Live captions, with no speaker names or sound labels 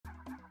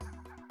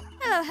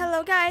Hello,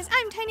 hello guys,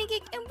 I'm Tiny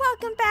Geek and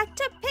welcome back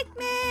to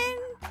Pikmin!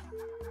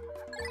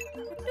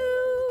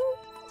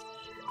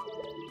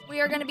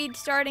 We are going to be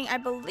starting, I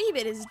believe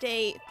it is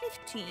day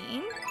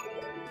 15.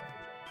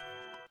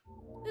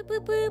 Boop,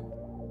 boop,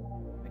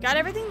 boop. We got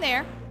everything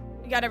there.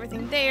 We got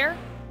everything there.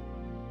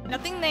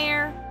 Nothing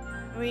there.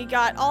 We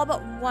got all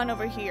but one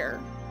over here.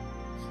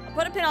 I'll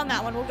put a pin on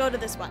that one. We'll go to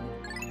this one.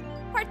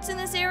 Parts in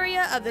this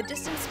area of the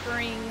distant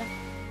spring.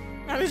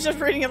 I was just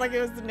reading it like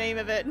it was the name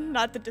of it,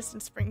 not the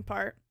distant spring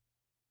part.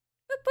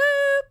 Boop,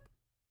 boop.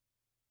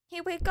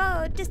 Here we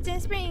go,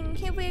 distant spring.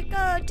 Here we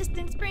go,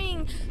 distant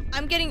spring.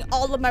 I'm getting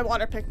all of my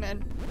water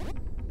Pikmin.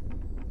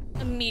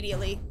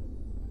 Immediately.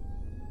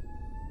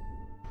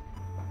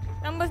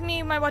 Come with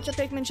me, my water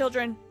Pikmin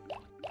children.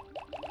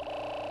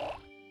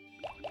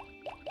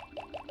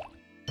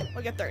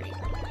 We'll get 30.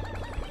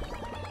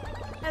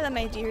 Hello,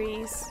 my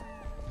dearies.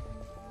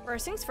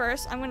 First things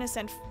first, I'm gonna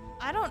send...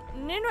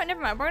 No, never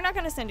mind. We're not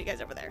gonna send you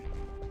guys over there.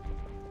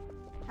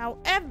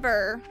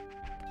 However...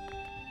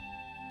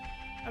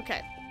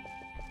 Okay.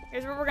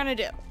 Here's what we're gonna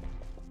do.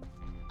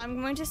 I'm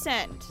going to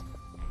send...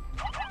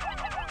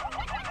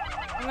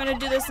 I'm gonna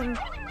do this in...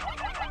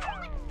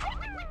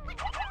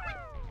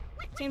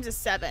 Seems a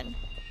 7.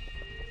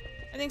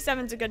 I think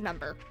 7's a good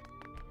number.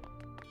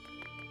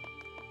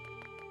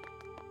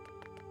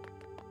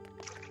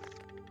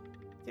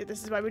 See,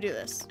 this is why we do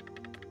this.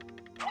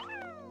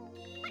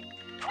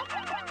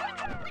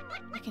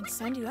 I can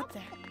send you up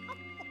there.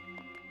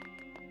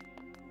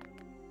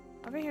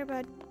 Over here,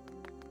 bud.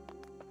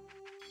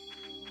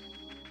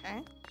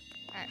 Okay.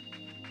 Alright.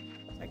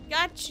 So I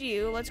got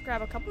you. Let's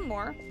grab a couple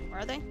more.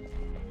 Where are they?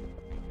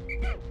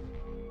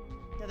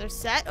 The other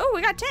set. Oh,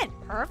 we got 10.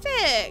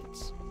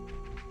 Perfect.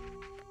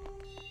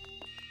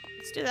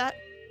 Let's do that.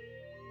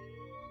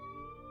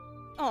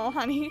 Oh,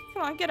 honey.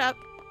 Come on, get up.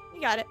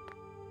 You got it.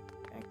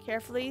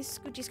 Carefully.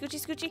 Scoochy,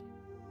 scoochy, scoochy.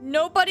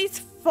 Nobody's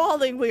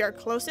falling. We are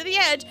close to the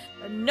edge,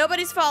 but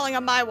nobody's falling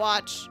on my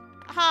watch.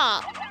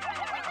 Aha.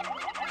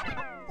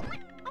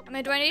 How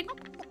many do I need?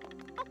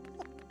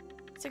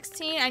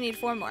 16. I need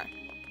 4 more.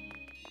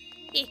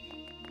 Hey,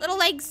 little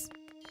legs.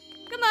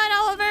 Come on,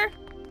 Oliver.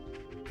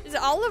 Is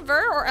it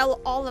Oliver or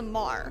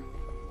Olimar?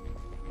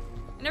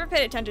 I never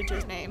paid attention to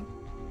his name.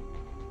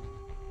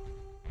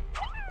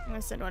 I'm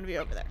gonna send one of you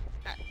over there.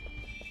 All right.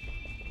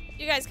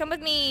 You guys, come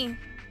with me.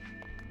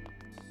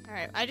 All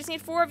right, I just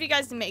need 4 of you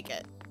guys to make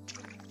it.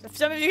 So if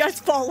some of you guys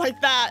fall like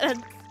that,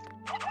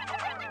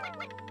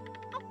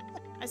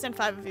 I sent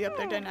 5 of you up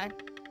there, didn't I?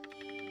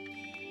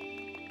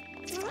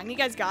 It's fine, you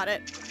guys got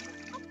it.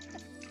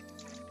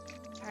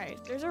 All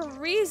right, there's a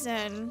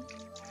reason.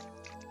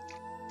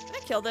 Can I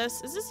kill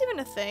this? Is this even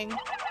a thing?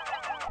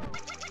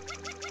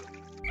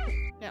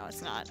 No,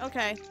 it's not.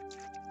 Okay.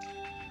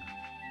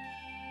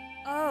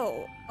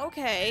 Oh,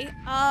 okay.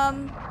 Ah,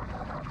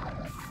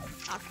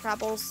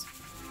 crabbles.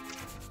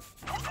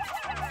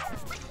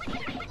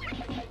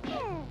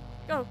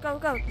 Go, go,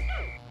 go.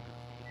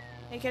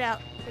 Make it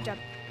out. Good job.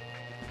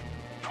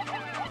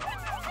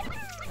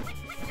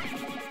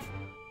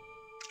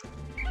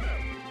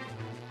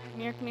 Come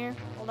here, come here.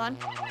 Hold on.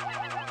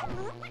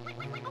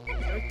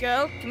 There we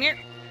go. Come here.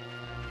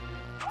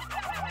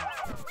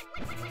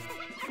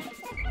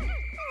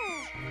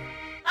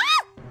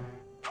 Ah!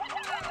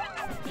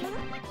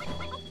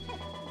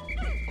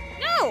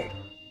 No!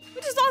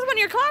 We just lost one of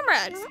your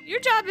comrades. Your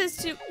job is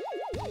to...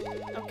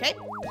 Okay.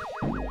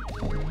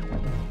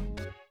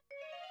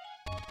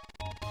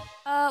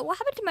 What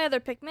happened to my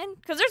other Pikmin?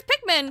 Because there's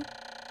Pikmin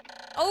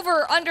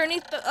over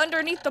underneath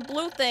the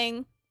blue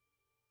thing.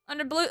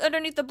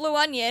 Underneath the blue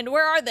onion.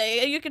 Where are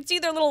they? You can see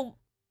their little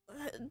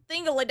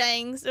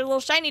thingaladangs, their little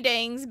shiny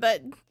dangs,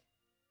 but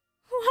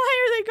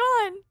why are they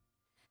gone?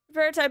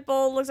 Repair type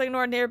bowl looks like an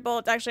ordinary bowl.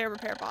 It's actually a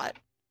repair bot.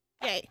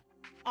 Yay.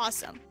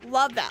 Awesome.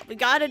 Love that. We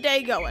got a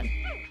day going.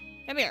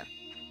 Come here.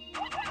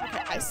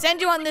 Okay, I send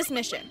you on this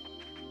mission.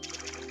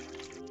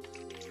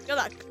 Good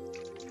luck.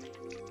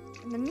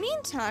 In the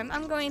meantime,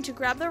 I'm going to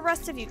grab the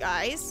rest of you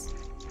guys.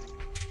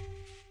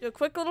 Do a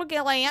quick little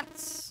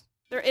glance.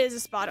 There is a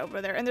spot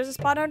over there, and there's a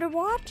spot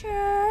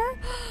underwater.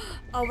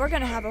 Oh, we're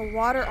gonna have a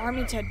water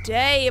army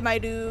today, my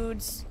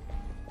dudes.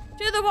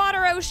 To the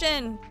water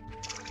ocean.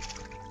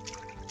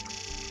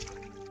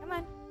 Come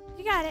on,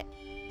 you got it.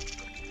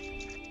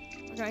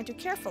 We're going to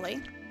carefully.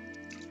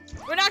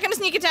 We're not gonna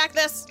sneak attack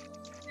this.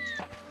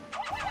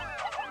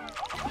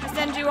 I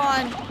send you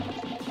on.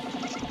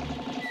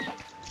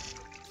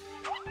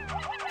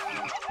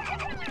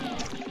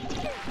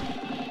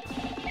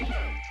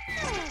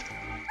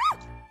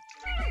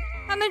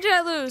 How many did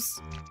I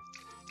lose?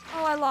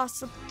 Oh, I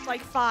lost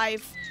like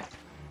 5.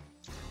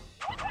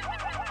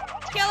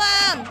 Kill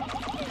him!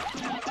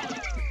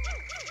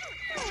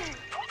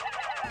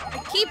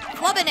 I keep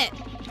flubbing it.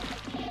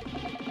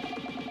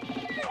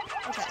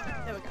 Okay,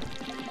 there we go.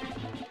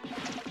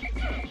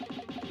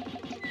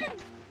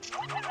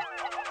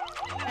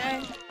 Okay.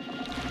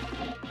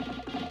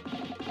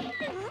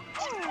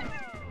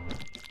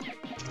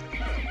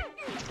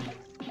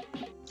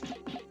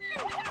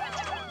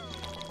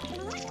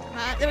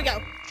 There we go.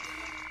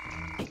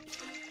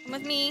 Come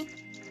with me.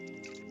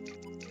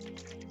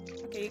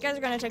 Okay, you guys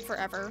are gonna take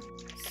forever.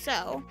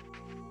 So,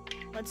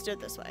 let's do it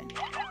this way.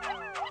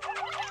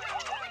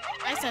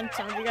 I sent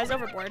some of you guys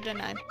overboard, didn't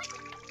I?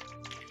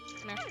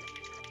 Come here.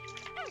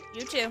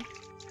 You too.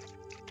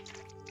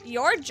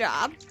 Your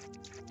job.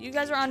 You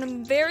guys are on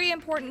a very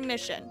important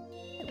mission.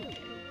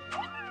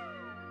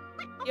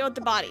 Deal with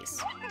the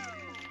bodies.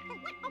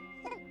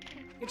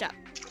 Good job.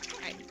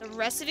 Alright, the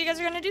rest of you guys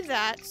are gonna do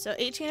that. So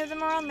 18 of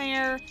them are on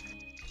there.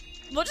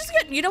 We'll just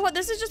get, you know what?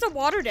 This is just a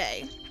water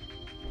day.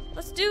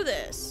 Let's do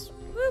this.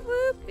 Whoop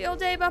whoop. Field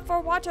day but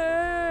for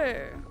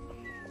water.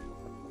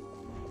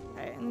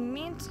 Okay, in the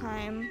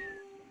meantime,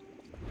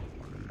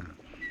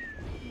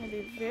 I'm gonna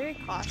be very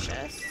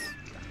cautious.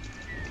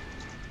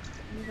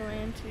 I'm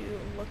going to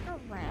look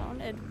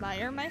around,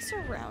 admire my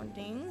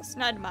surroundings.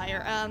 Not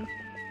admire,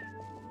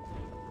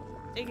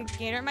 take a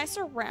gander at my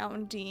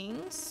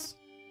surroundings.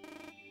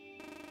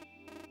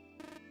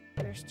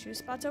 There's 2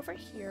 spots over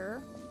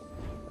here.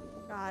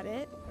 Got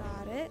it,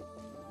 got it.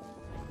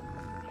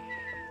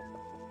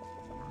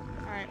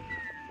 Alright.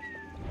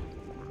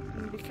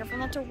 Be careful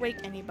not to wake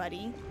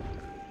anybody.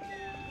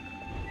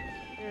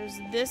 There's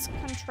this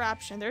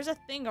contraption. There's a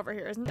thing over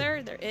here, isn't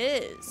there? There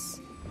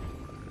is.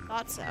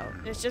 Thought so.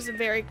 It's just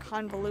very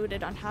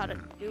convoluted on how to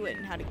do it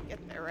and how to get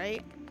there,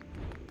 right?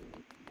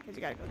 Because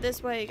you gotta go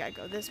this way, you gotta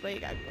go this way,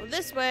 you gotta go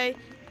this way.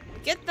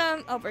 Get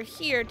them over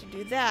here to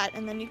do that,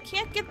 and then you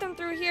can't get them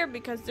through here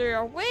because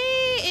they're way,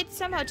 it's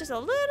somehow just a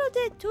little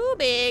bit too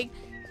big,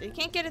 so you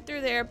can't get it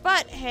through there,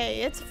 but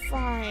hey, it's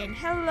fine.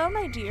 Hello,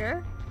 my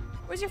dear.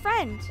 Where's your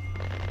friend?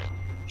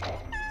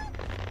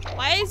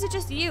 Why is it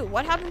just you?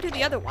 What happened to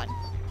the other one?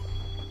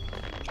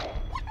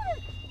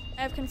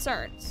 I have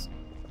concerns.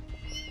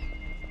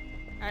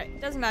 Alright,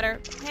 doesn't matter.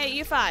 Hey,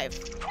 you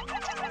 5.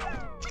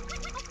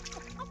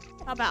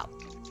 How about?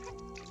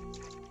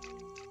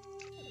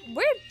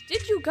 Where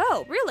did you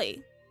go?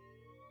 Really?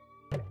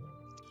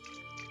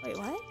 Wait,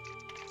 what?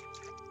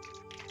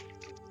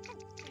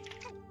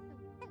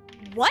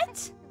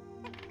 What?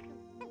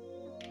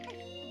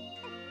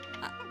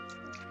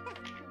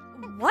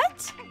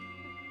 What?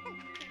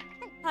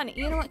 Honey,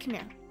 you know what? Come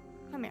here.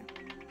 Come here.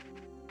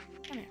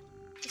 Come here.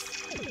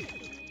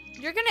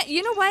 You're gonna,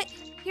 you know what?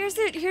 Here's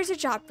a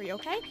job for you,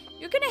 okay?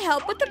 You're gonna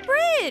help with the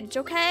bridge,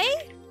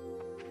 okay?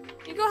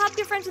 You go help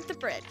your friends with the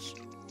bridge.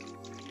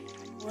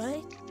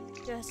 What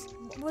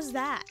was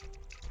that?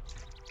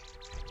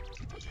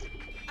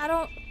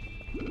 I'm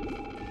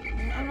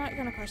not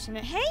gonna question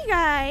it. Hey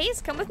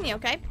guys, come with me,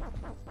 okay?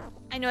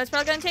 I know it's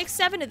probably gonna take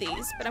 7 of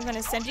these, but I'm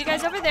gonna send you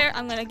guys over there.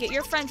 I'm gonna get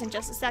your friends in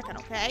just a second,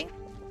 okay?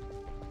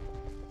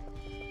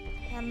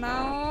 Come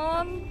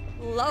on,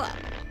 blow up.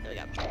 There we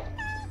go.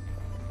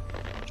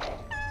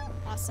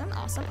 Awesome,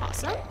 awesome,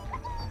 awesome.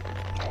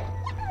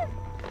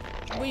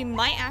 We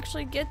might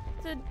actually get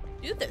to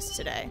do this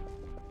today.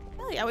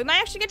 Hell yeah, we might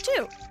actually get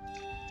 2.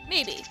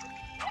 Maybe.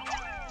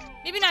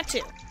 Maybe not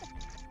 2.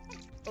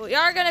 But we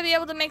are gonna be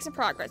able to make some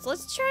progress.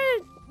 Let's try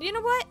to, you know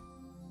what?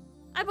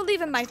 I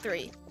believe in my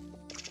 3.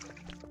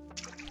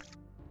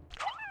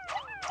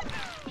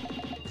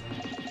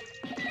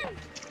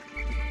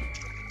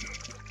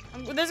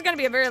 This is gonna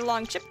be a very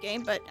long chip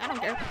game, but I don't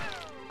care.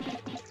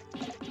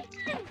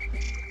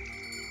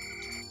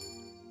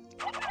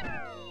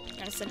 I'm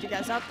gonna send you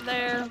guys up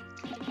there.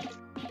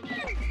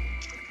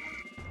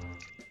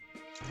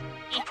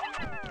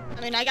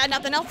 I mean, I got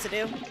nothing else to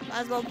do. Might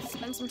as well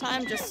spend some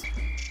time just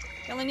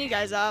killing you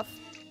guys off.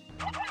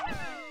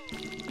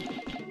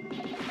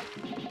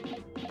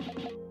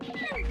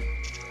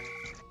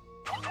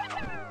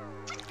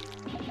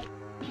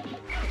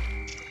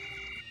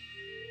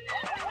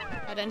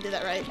 I didn't do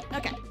that right.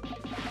 Okay.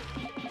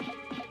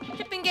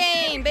 Chipping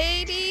game,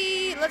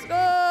 baby! Let's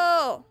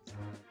go!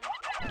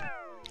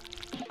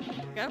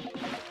 There we go.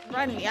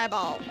 Right in the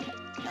eyeball.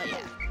 Oh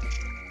yeah.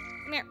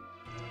 Come here.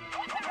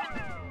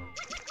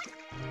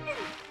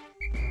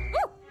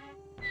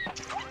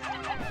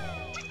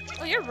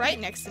 Oh, you're right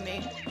next to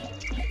me.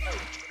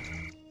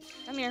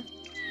 Come here.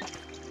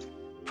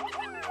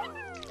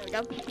 There we go.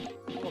 A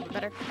little bit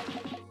better.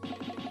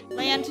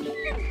 Land.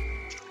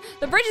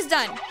 The bridge is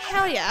done.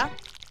 Hell yeah.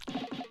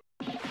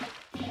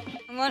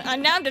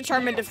 Now I'm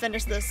determined to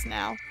finish this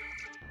now.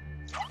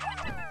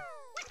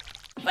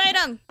 Fight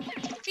him!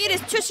 Beat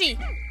his tushy!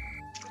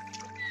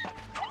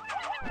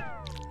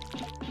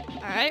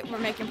 Alright, we're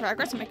making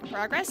progress. We're making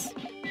progress.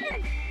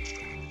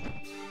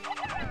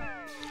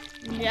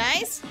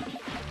 Nice.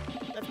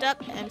 Lift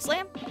up and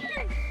slam.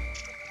 There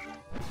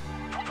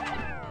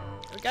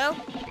we go.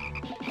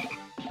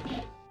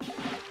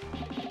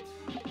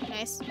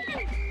 Nice. There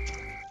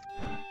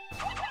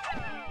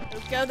we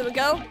go, there we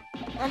go.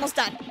 We're almost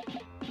done.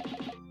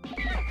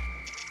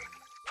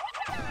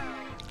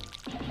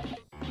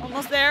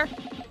 Almost there. Yay!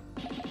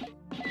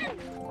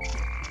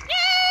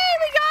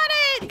 We got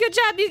it! Good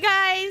job, you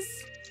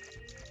guys!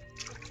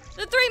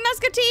 The 3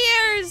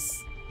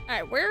 Musketeers!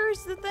 Alright,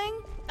 where's the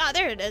thing? Ah,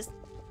 there it is.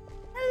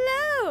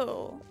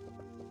 Hello!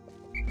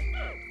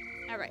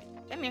 Alright,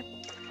 come here.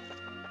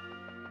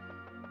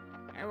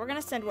 Alright, we're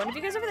gonna send one of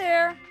you guys over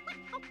there.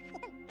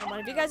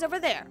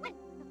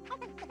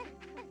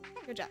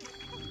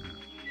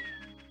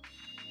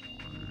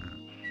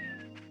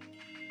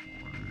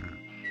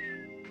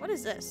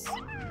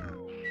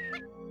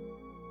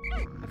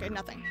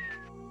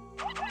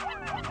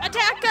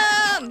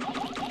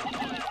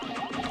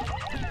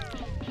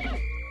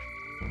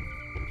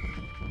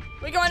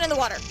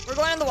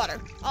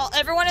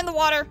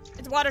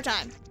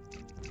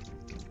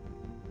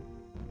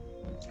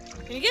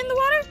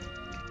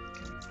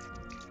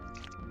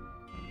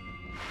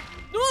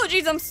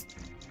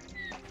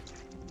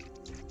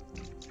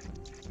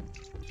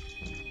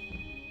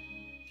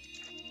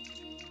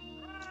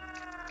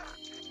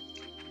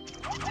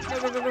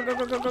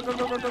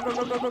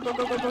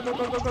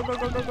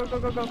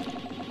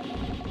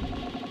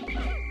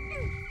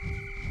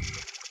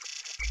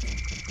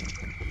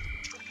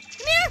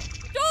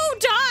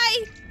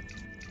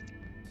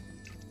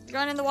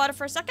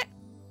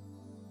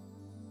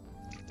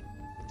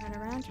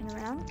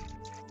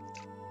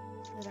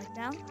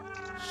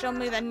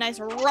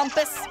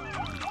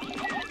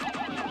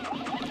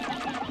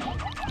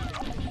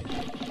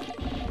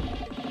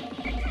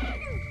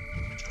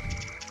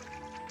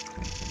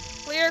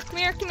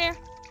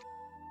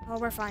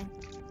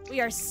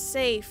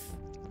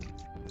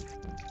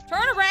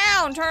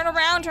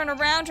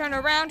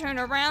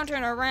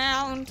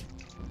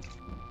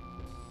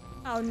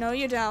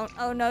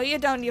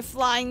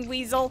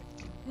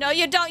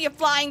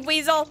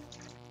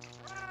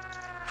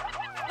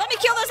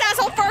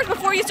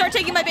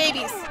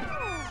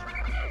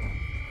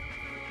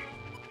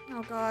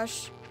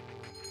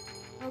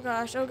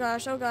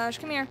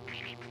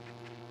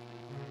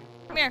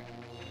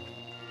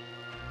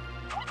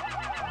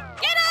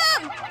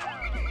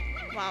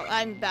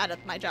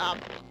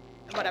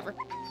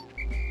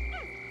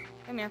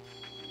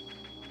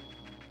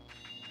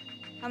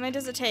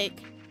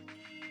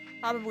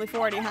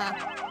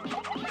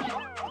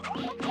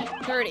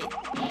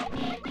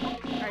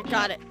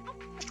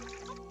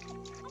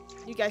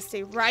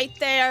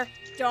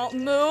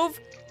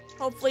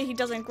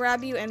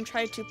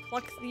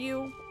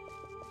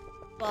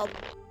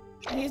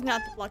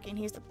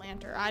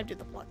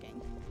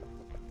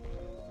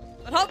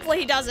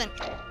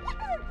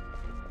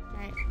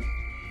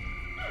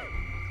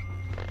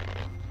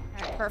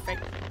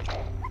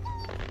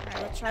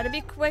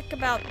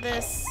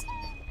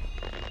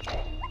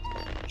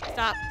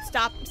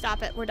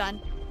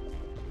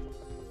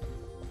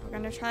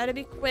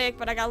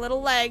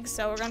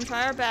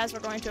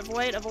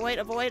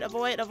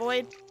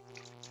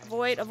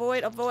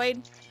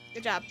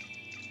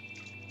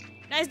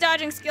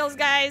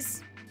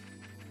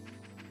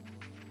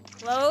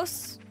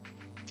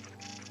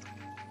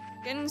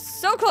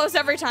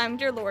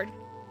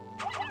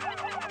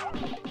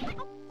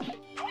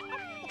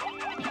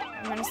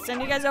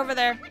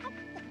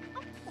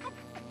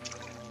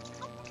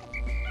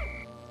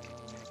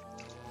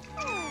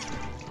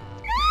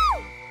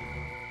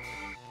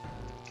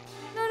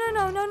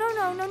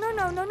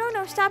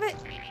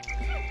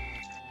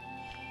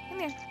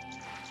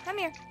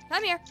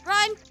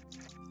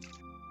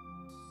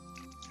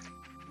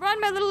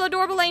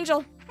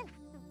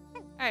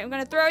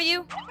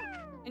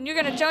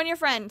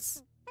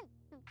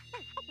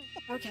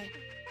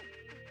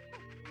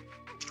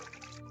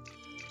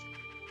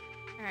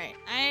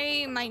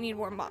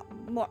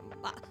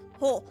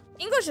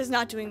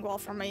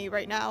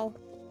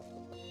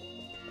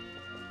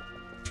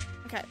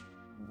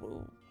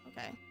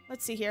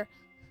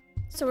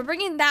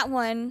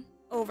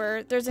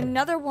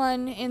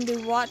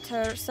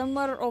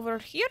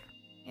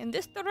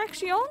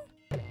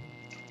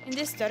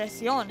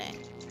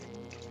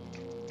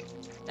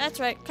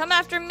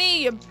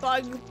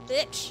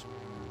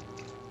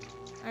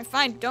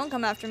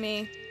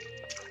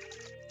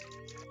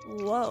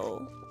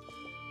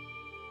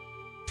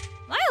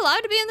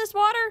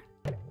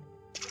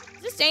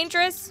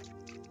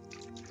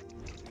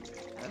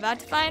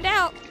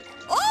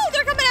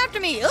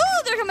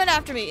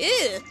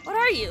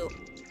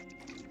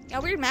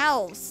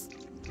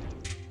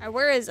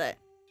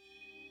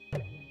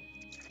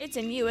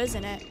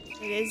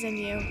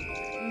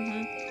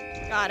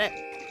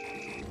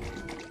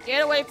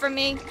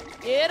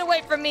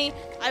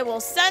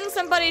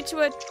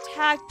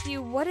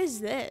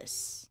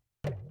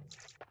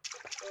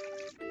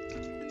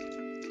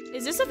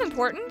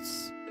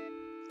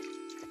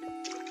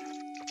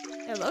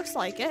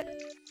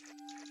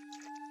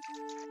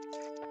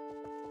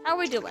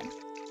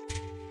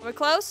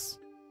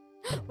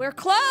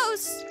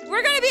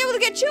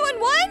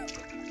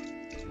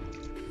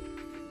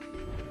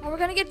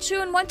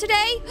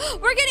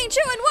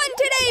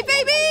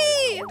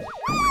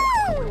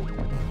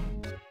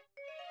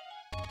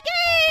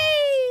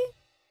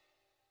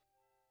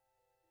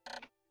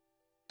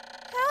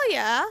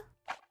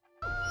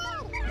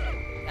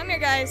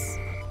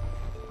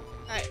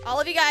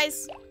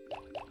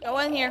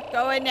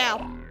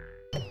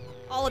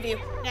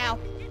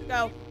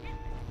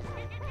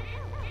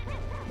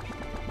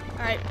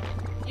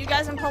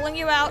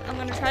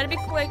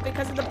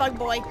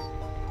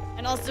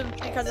 And also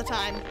because of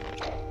time.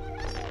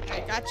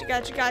 Alright,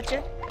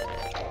 gotcha.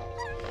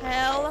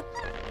 Hell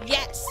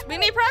yes. We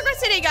made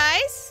progress today,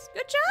 guys.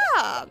 Good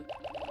job.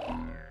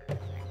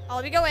 All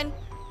of you go in.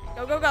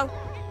 Go. Go.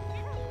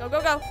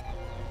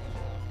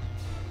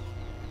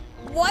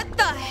 What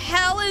the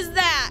hell is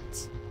that?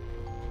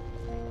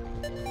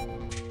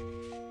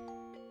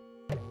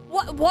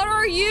 What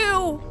are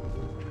you?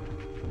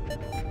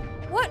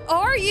 What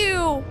are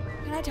you?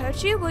 Can I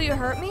touch you? Will you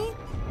hurt me?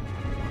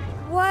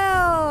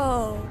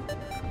 Whoa.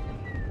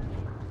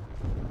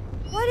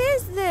 What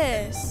is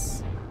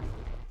this?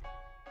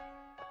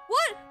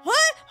 What?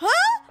 What?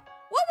 Huh?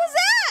 What was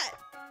that?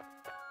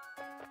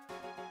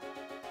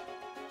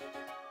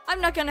 I'm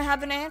not gonna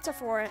have an answer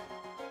for it.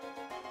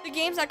 The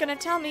game's not gonna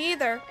tell me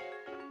either.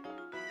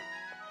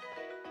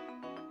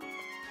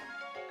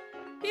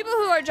 People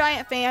who are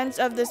giant fans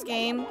of this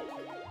game,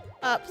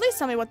 please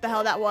tell me what the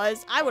hell that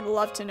was. I would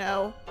love to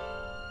know.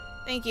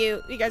 Thank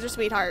you. You guys are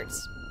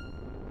sweethearts.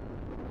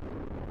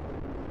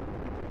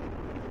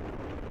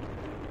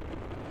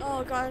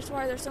 Oh gosh,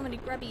 why are there so many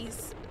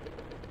grubbies?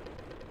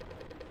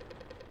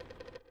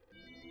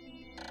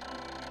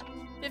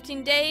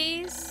 15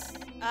 days.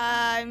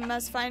 I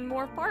must find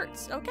more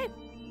parts. Okay.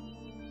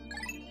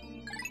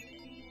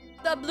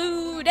 The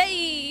blue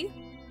day.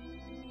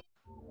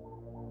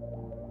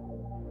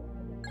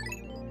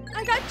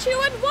 I got 2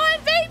 and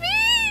 1,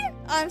 baby!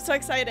 I'm so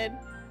excited.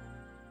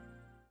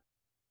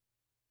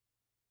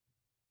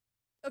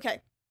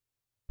 Okay.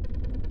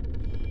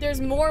 There's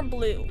more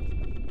blue.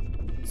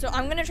 So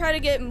I'm gonna try to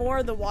get more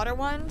of the water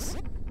ones.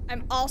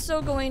 I'm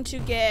also going to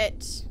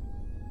get...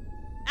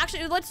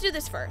 Actually, let's do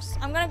this first.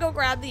 I'm gonna go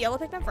grab the yellow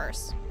Pikmin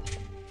first.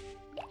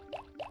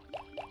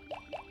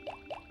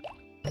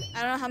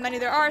 I don't know how many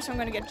there are, so I'm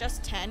gonna get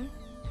just 10.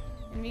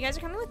 And you guys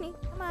are coming with me.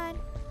 Come on.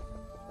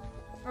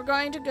 We're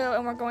going to go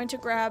and we're going to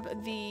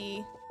grab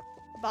the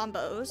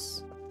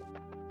bombos.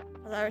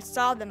 I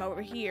saw them over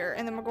here.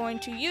 And then we're going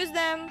to use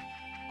them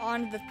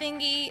on the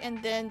thingy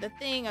and then the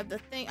thing of the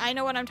thing. I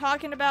know what I'm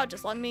talking about.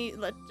 Just let me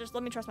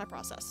trust my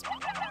process.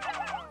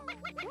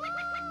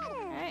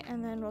 Alright,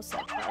 and then we'll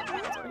set these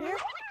over here.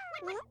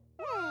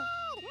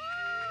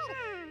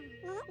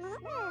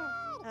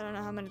 I don't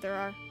know how many there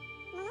are.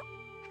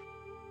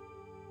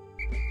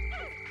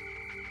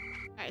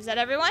 Alright, is that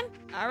everyone?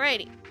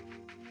 Alrighty.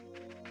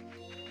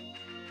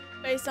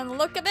 Based on the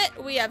look of it,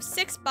 we have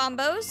 6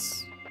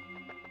 bombos.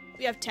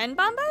 We have 10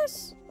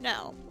 bombos?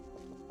 No.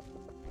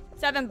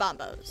 7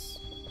 bombos.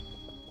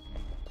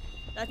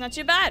 That's not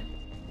too bad.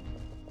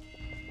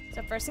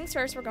 So first things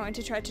first, we're going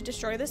to try to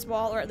destroy this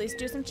wall, or at least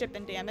do some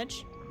chip-in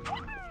damage.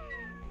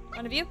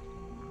 One of you.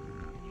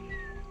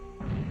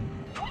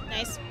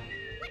 Nice.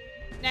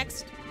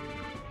 Next.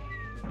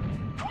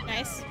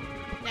 Nice.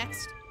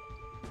 Next.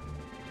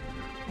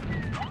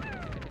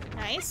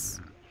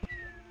 Nice.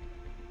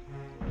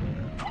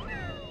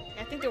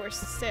 I think there were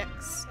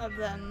 6 of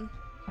them.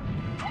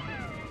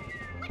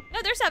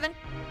 No, there's 7.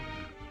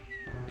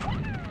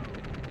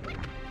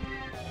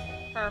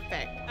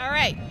 Perfect. All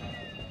right.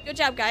 Good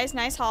job, guys.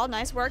 Nice haul.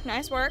 Nice work.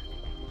 Nice work.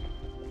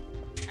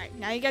 All right.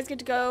 Now you guys get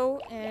to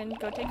go and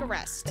go take a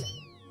rest.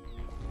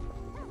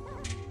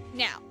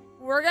 Now,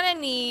 we're going to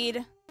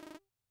need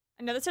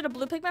another set of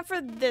blue Pikmin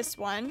for this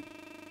one.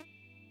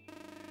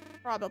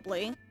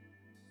 Probably.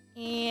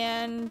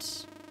 And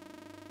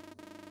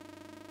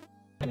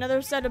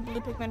another set of blue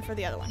Pikmin for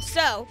the other one.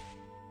 So,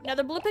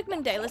 another blue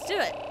Pikmin day. Let's do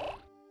it.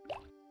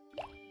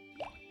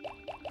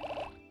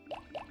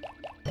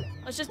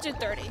 Let's just do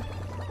 30.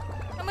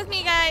 Come with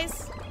me,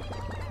 guys.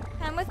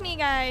 Come with me,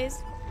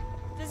 guys.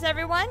 Is this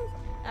everyone?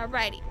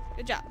 Alrighty.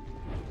 Good job.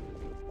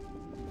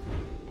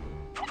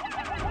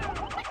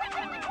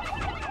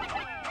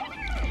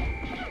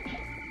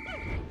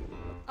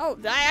 Oh,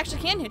 I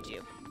actually can hit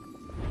you.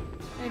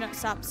 No, you don't.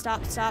 Stop,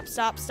 stop, stop,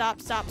 stop, stop,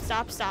 stop,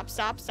 stop, stop,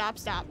 stop, stop,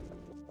 stop.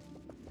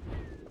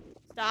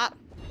 Stop.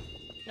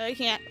 No, you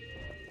can't.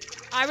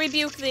 I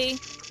rebuke thee.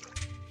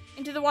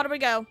 Into the water we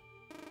go.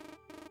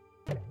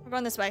 We're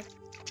going this way.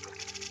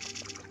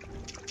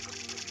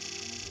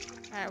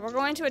 Alright, we're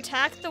going to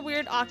attack the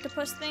weird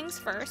octopus things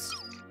first.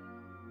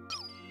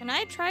 Can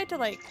I try to,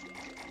 like...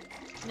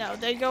 No,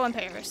 they go in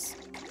pairs.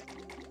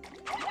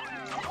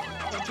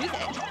 Or do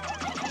they?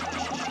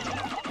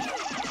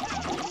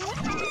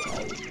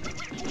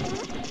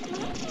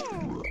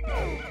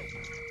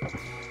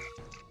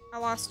 I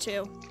lost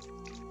 2.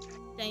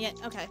 Dang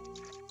it. Okay.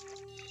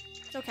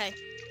 It's okay.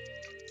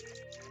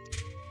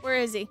 Where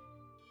is he?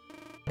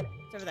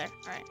 It's over there.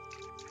 Alright.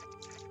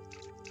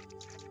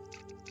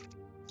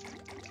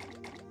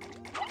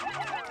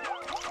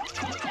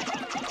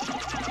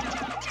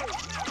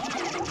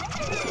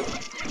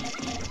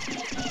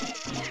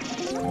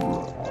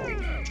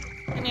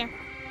 Come here.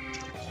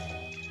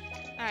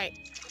 Alright.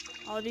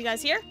 All of you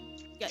guys here?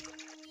 Good.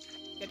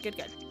 Good, good,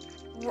 good.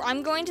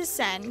 I'm going to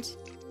send...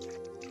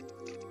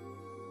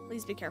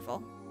 Please be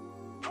careful.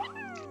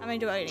 How many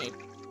do I need?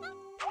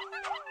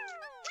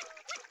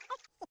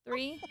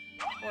 3,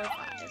 4,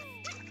 5.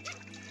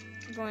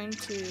 I'm going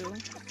to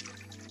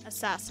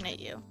assassinate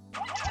you.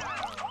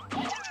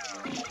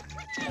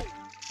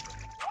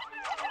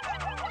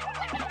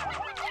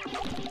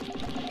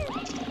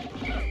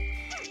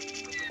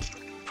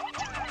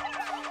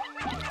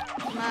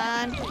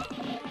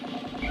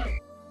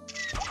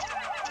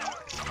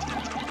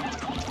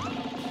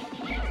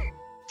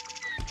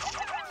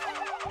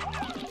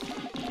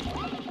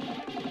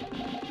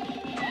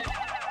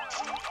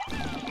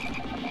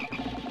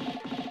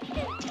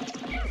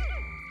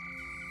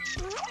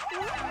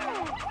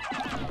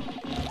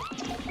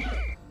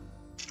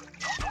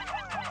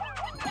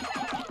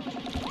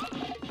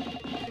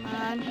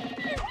 on.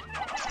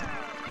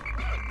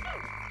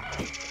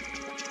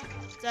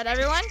 Is that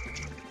everyone?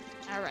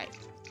 All right.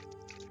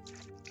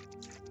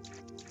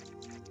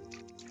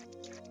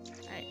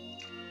 All right.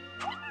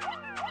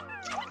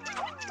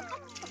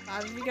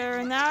 5 of you go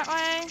in that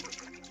way.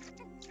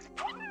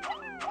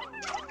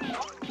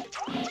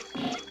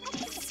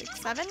 6,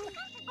 7.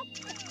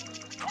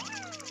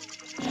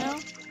 No.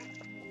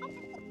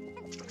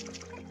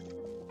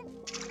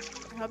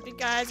 I hope you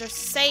guys are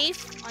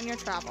safe on your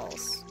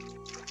travels.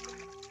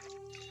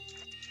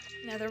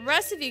 Now the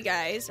rest of you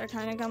guys are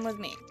trying to come with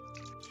me.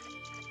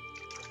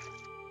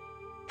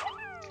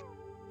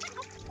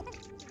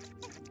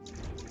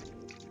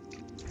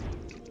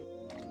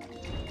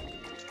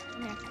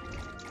 Come here.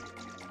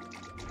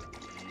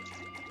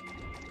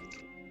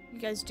 You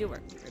guys do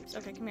work in groups.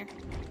 Okay, come here.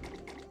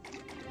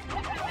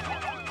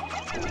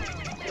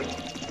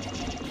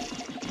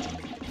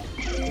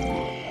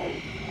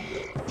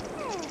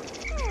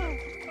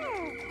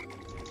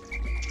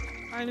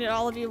 I need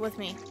all of you with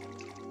me.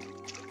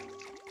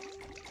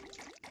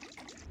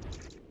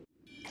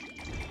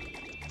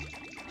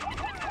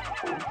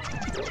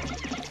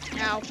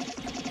 Ow.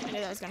 I knew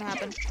that was gonna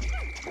happen.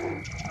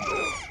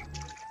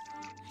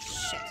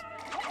 Shit.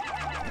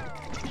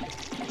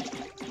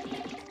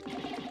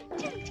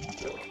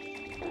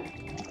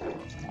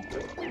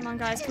 Come on,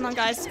 guys. Come on,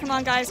 guys. Come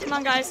on, guys. Come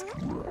on, guys.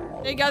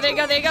 There you go. There you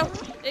go. There you go.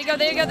 There you go.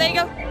 There you go. There you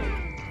go.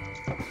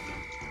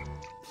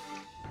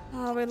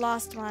 Oh, we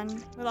lost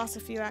one. We lost a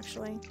few,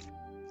 actually.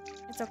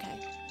 It's okay.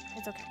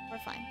 It's okay. We're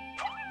fine.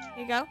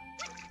 Here you go.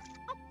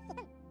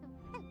 There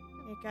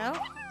you go.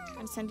 I'm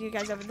gonna send you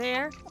guys over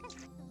there.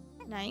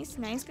 Nice,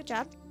 nice. Good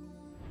job.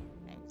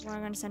 Okay,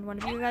 we're gonna send one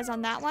of you guys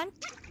on that one.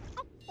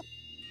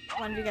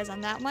 One of you guys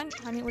on that one.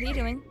 Honey, what are you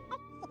doing?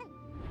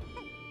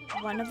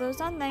 One of those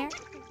on there.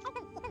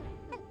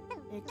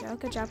 There you go.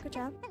 Good job, good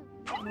job.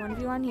 And one of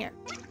you on here.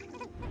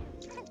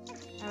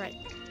 Alright.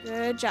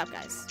 Good job,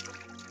 guys.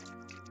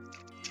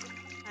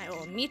 I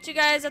will meet you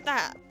guys at the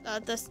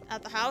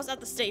house, at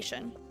the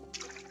station.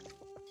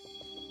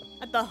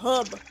 At the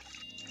hub. Not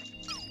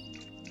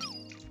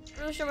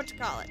really sure what to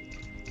call it.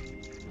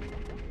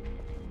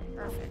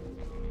 Perfect.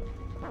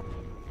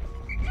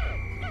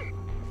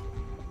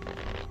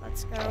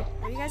 Let's go.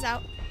 Pull you guys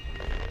out.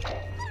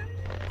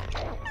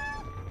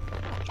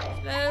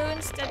 Slow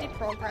and steady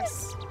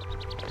progress.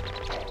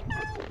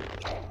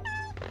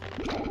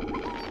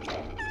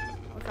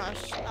 Oh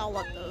gosh, I'll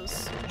love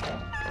those.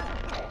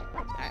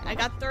 Alright, I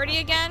got 30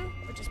 again,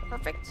 which is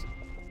perfect.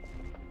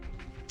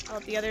 I'll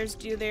let the others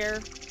do their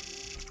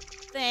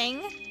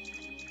thing.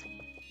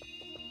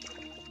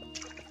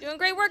 Doing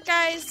great work,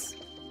 guys.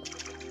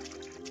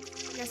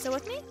 You guys still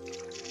with me?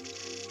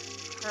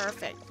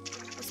 Perfect.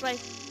 This way.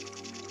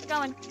 Keep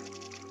going.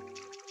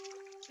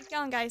 Keep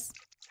going, guys.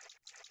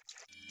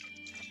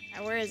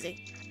 Alright, where is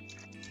he?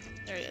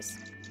 There he is.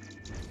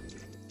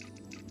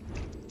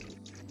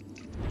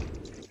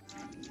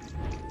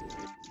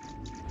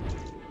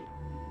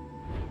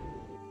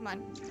 Come on.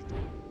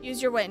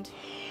 Use your wind.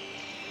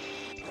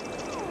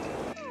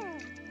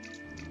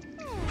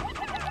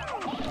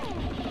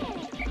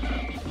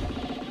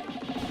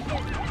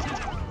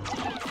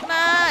 Come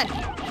on!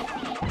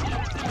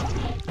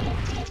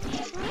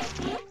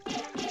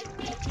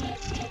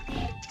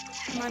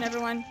 Come on,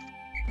 everyone.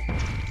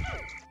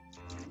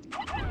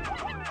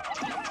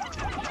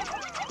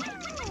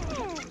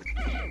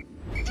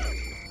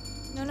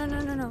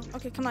 No.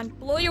 Okay, come on.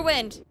 Blow your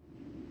wind.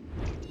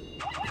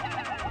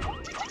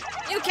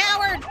 You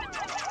coward!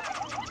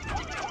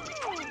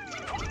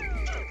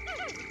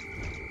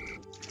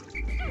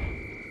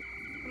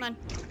 Come on.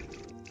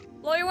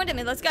 Blow your wind at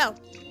me. Let's go.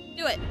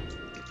 Do it.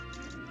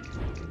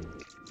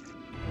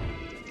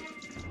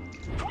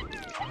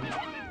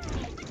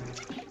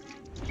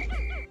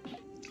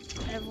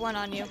 I have one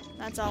on you.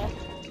 That's all.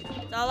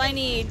 That's all I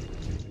need.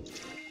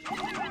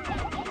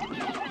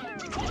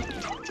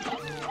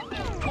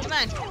 Come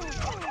on.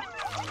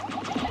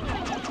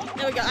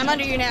 There we go. I'm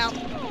under you now.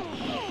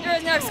 There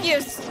is no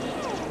excuse.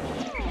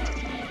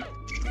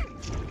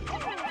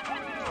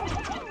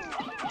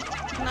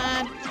 Come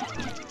on.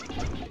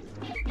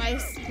 My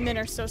men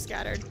are so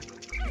scattered.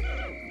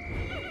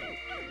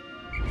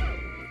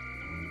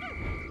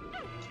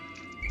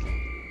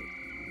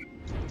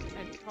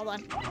 Okay, hold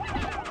on.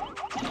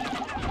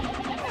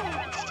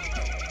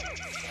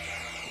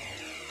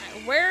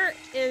 Alright, where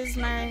is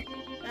my...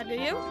 do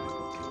you?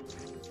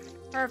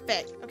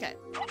 Perfect. Okay.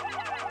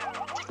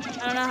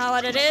 I don't know how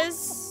hard it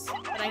is,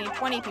 but I need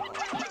 20 people.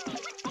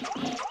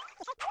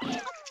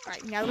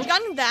 Alright, now that we've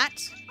gotten that.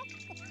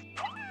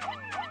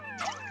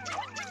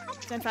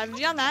 Send 5 of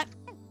you on that.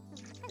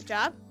 Good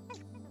job.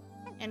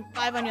 And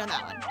 5 on you on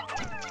that one.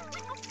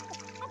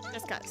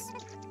 Just cuz.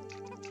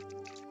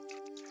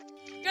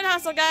 Good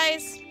hustle,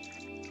 guys.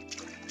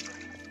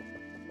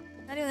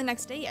 Not even the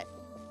next day yet.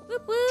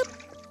 Whoop whoop.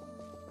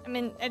 I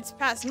mean, it's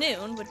past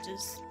noon, which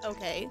is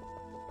okay.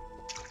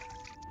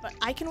 But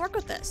I can work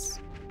with this.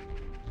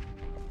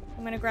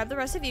 I'm gonna grab the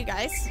rest of you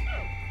guys.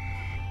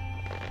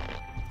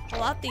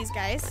 Pull out these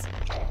guys.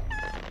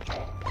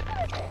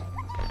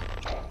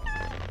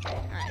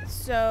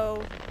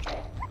 So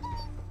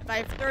if I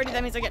have 30,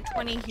 that means I get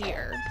 20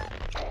 here.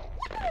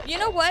 You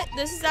know what?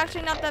 This is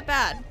actually not that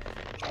bad.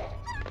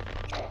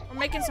 We're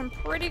making some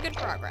pretty good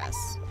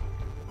progress.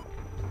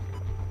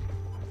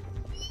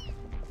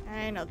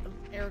 I know the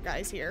air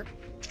guy's here.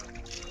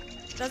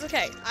 That's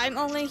okay. I'm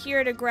only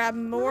here to grab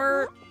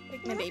more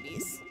Pikmin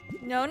babies.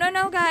 No, no,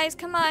 no, guys.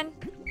 Come on.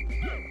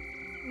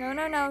 No,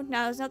 no, no.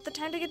 Now is not the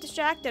time to get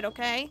distracted,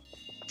 okay?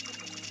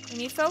 We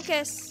need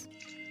focus.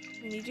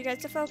 We need you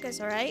guys to focus,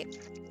 alright?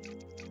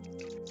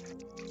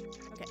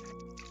 Okay.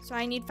 So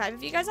I need 5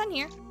 of you guys on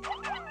here.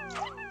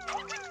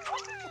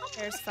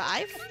 There's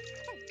 5.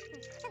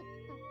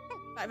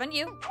 5 on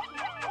you.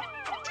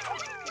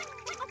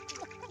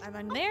 5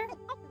 on there.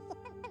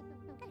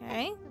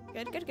 Okay.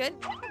 Good, good, good.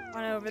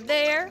 1 over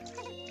there.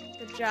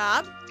 Good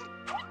job.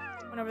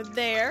 1 over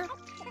there.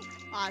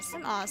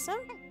 Awesome, awesome.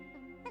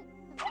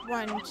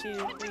 1, 2,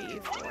 3,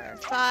 4,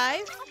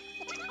 5.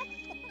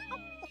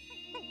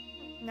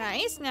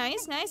 Nice,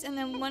 nice, nice. And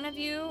then 1 of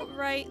you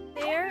right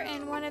there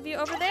and 1 of you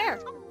over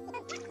there.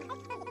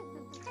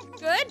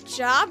 Good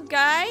job,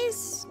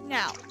 guys.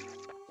 Now.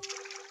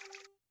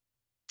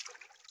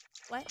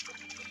 What?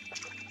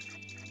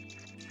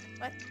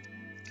 What?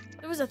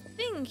 There was a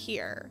thing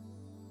here.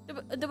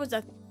 There was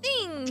a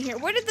thing here.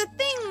 Where did the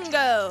thing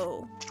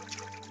go?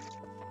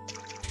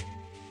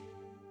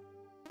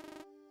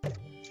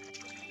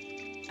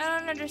 I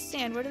don't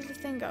understand. Where did the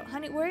thing go?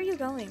 Honey, where are you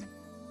going?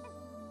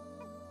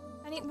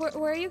 Honey,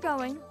 where are you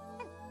going?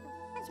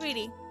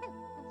 Sweetie.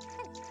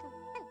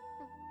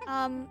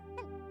 Are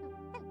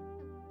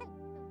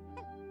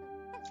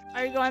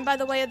you going by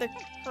the way of the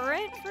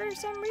current for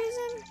some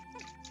reason?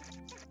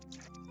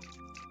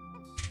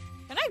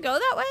 Can I go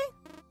that way?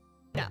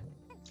 No.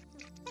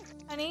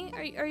 Honey,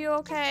 are you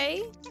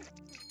okay?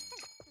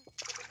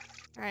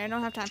 Alright, I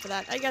don't have time for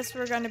that. I guess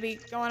we're gonna be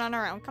going on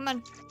our own. Come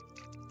on.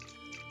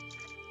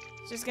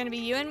 It's just gonna be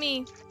you and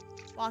me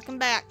walking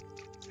back.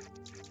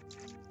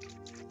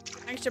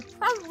 I should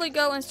probably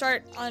go and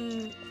start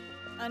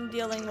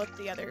undealing with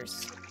the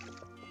others.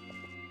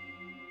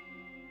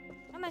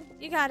 Come on,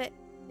 you got it.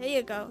 There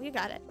you go, you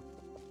got it.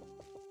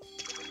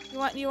 You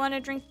want to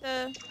drink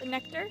the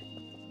nectar?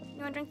 You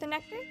want to drink the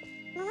nectar?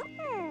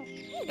 There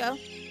you go.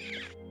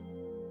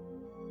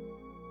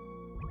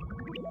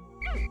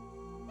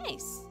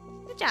 Nice.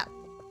 Good job.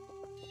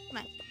 Come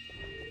on.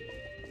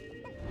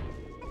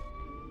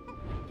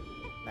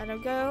 Let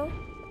him go.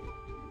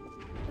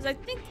 Because I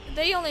think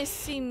they only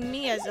see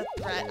me as a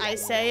threat, I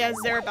say, as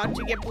they're about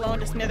to get blown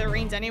to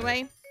smithereens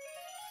anyway.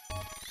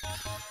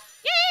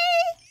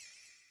 Yay!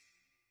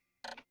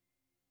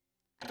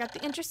 I got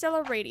the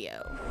interstellar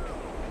radio.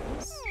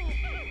 Nice.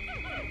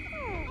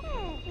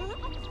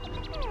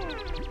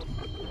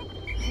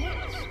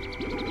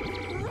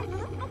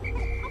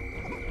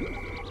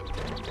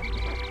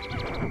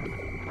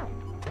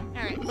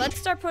 Alright, let's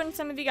start putting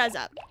some of you guys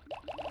up.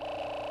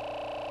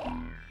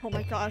 Oh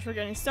my gosh, we're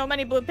getting so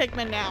many blue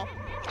Pikmin now.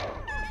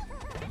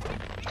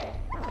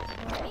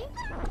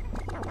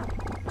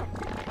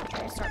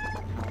 Start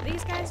putting all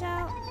these guys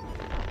out.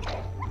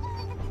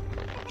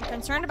 I'm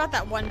concerned about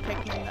that one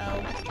Pikmin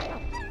though.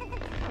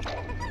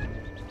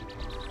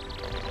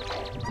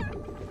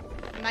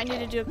 I might need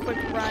to do a quick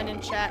run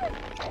and check.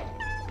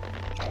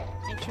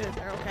 Make sure that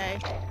they're okay.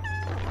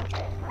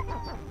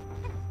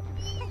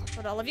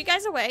 Put all of you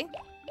guys away.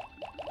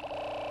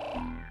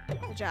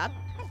 Good job.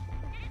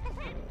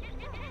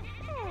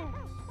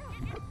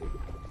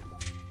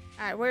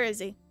 Alright, where is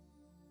he?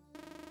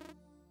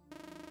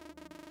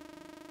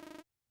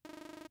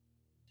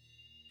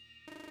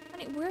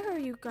 Honey, where are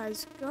you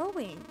guys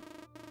going?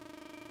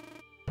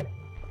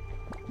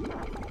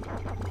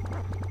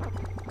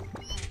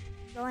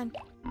 Go in.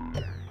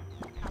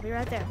 I'll be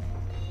right there.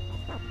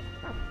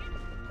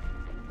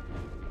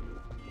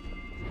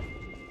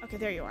 Okay,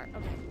 there you are.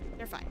 Okay,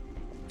 they're fine.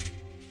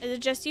 Is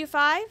it just you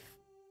 5?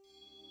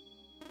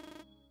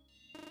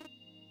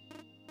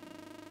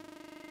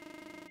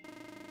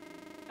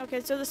 Okay,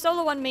 so the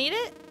solo one made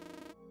it?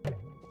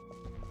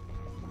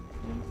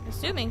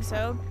 Assuming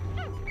so.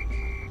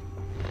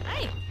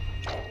 Hi.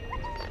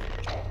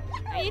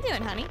 How you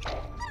doing, honey?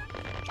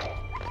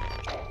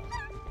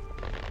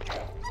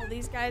 Pull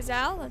these guys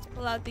out. Let's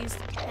pull out these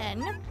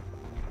 10.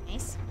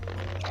 Nice.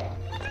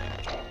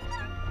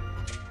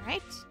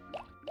 Alright.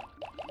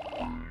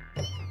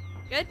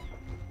 Good.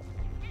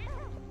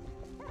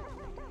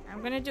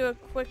 I'm gonna do a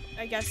quick,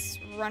 I guess,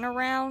 run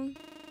around.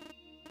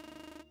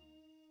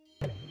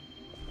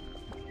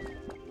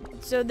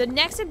 So the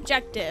next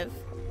objective,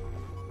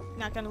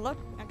 not gonna look,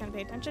 not gonna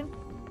pay attention,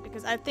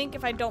 because I think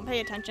if I don't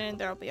pay attention,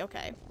 they'll be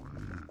okay.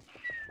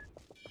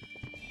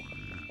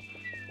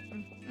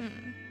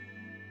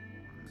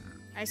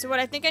 Alright, so what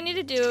I think I need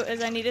to do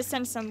is I need to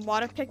send some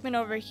water Pikmin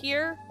over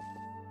here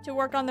to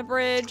work on the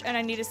bridge, and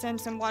I need to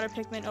send some water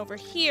Pikmin over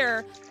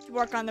here to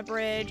work on the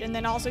bridge, and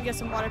then also get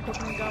some water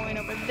Pikmin going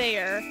over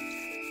there.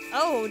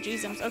 Oh,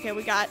 Jesus. Okay,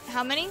 we got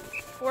how many?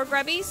 4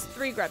 grubbies?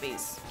 3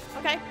 grubbies.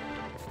 Okay.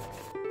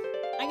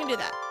 I can do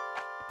that.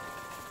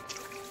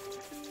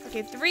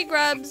 Okay, 3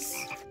 grubs.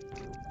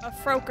 a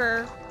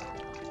Froker,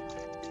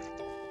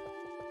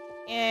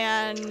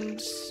 and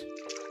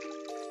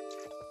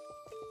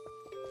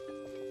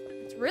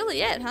that's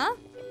really it, huh?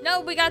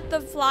 No, we got the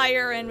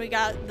flyer and we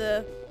got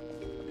the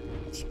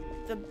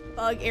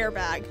bug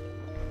airbag.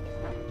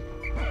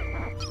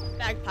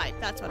 Bagpipe,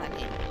 that's what I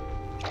mean.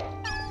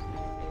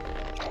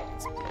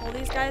 Let's pull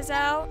these guys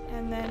out,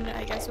 and then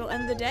I guess we'll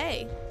end the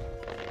day.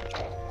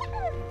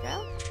 There we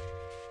go.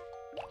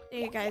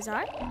 There you guys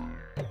are.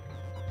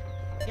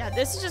 Yeah,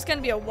 this is just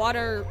gonna be a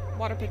water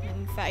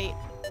Pikmin fight.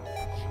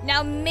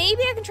 Now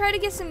maybe I can try to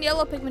get some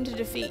yellow Pikmin to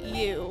defeat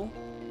you.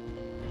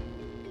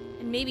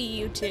 And maybe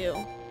you too.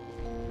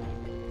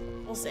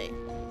 We'll see.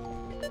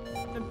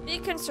 The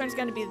big concern is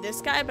gonna be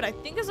this guy, but I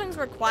think as long as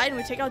we're quiet and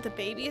we take out the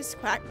babies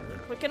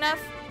quick enough,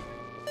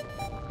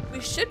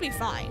 we should be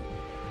fine.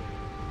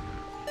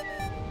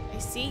 I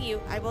see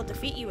you. I will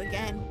defeat you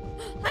again.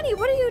 Honey,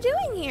 what are you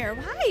doing here?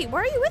 Hi,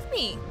 why are you with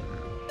me?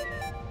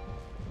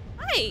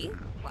 Hi,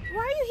 why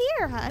are you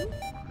here, hon?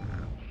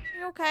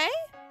 You okay?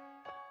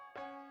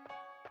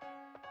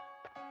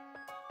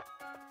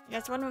 I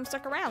guess one of them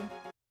stuck around.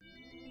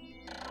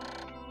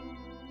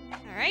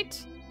 All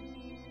right.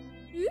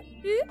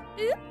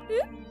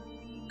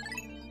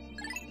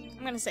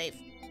 I'm gonna save.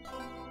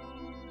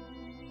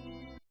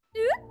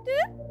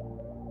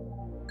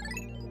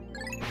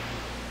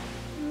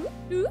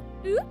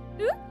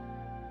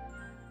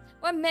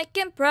 We're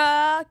making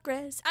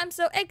progress. I'm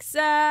so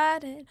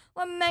excited.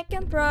 We're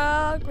making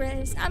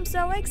progress. I'm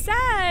so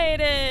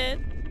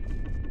excited.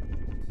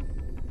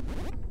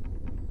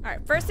 All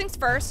right, first things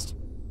first.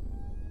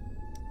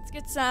 Let's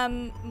get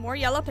some more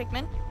yellow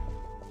Pikmin.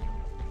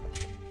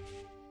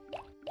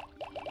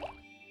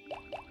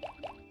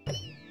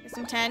 Get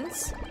some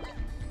 10s.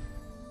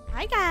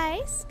 Hi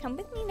guys, come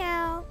with me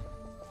now.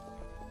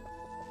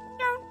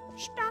 Don't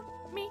stop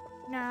me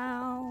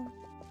now.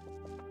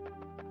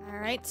 All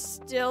right,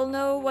 still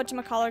no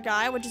whatchamacallit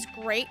guy, which is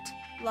great.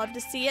 Love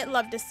to see it,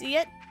 love to see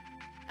it.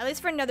 At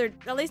least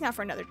not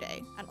for another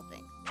day, I don't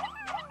think.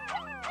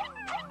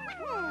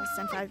 I'm gonna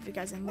send 5 of you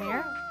guys in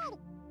there.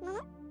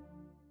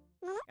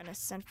 Gonna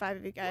send 5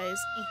 of you guys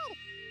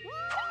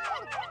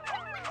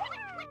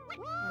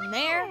in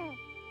there.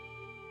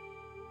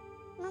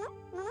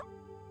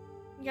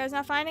 You guys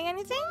not finding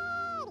anything?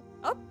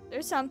 Oh,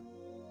 there's some.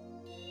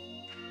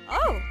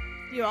 Oh,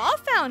 you all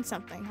found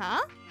something,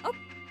 huh? Oh,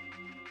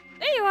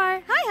 there you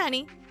are. Hi,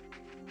 honey.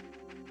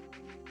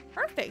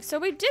 Perfect. So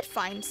we did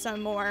find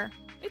some more.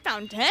 We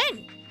found 10.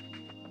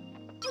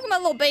 Look at my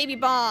little baby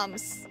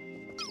bombs.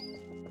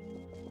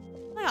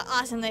 Look how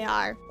awesome they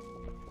are.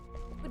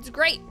 Which is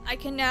great. I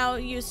can now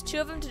use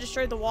 2 of them to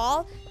destroy the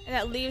wall, and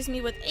that leaves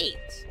me with 8.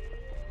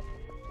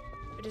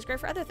 Which is great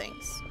for other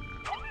things.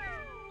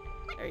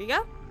 There you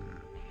go.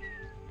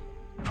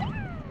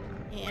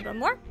 And one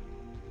more.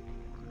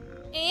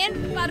 And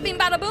bada bing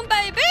bada boom,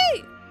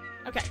 baby!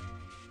 Okay.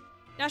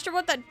 Not sure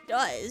what that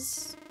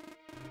does.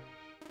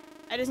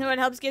 I just know it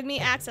helps give me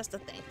access to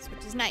things,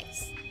 which is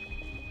nice.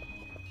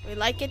 We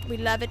like it, we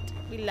love it,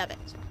 we love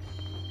it.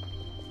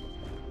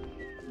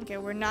 Okay,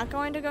 we're not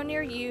going to go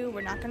near you.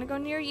 We're not going to go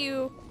near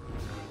you.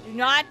 Do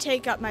not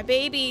take up my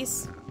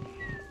babies.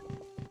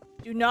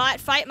 Do not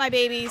fight my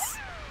babies.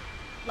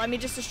 Let me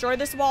just destroy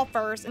this wall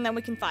first, and then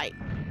we can fight.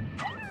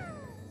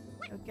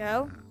 There we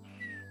go.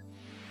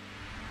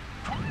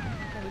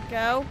 There we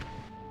go.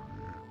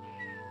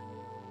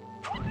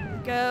 There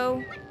we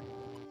go.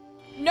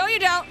 No, you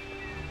don't.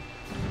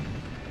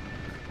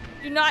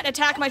 Do not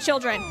attack my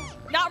children.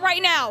 Not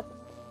right now.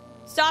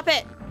 Stop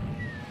it.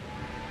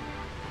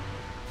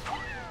 Oh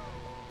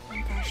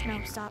gosh,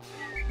 no, stop.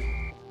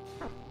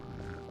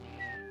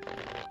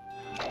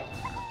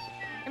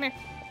 Come here.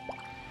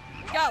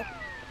 Go.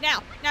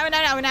 Now.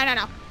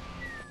 Now.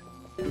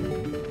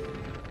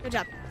 Good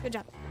job. Good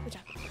job. Good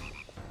job.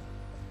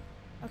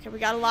 Okay, we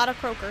got a lot of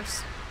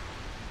croakers.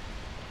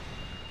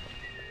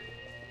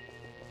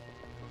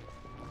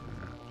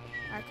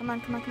 Alright, come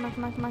on.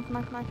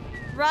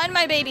 Run,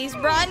 my babies.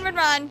 Run.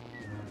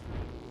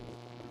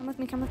 Come with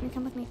me. Come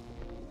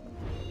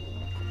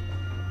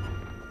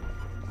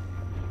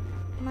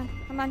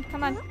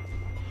on.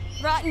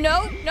 Run.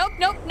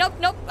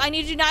 Nope. I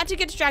need you not to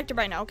get distracted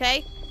right now,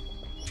 okay?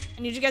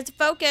 I need you guys to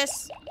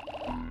focus.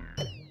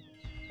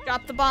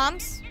 Drop the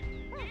bombs.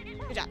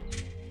 Good job.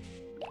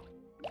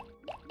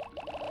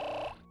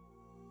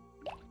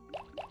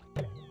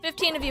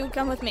 15 of you,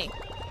 come with me.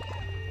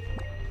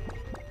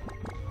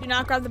 Do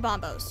not grab the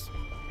bombos.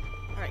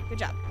 Alright, good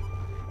job.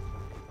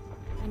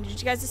 I need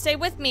you guys to stay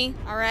with me,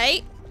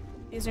 alright?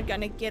 These are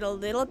gonna get a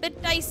little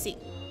bit dicey.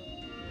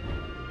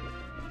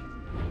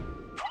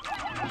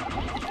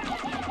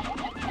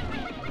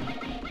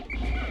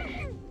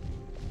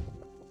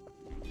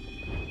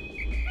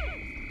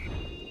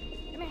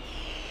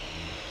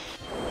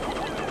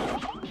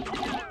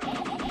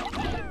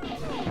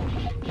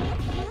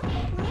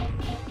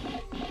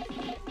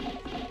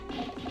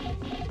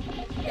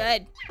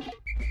 Good.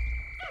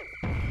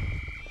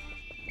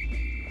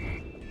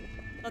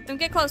 Let them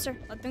get closer.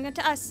 Let them get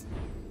to us.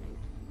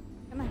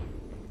 Come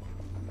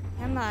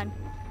on.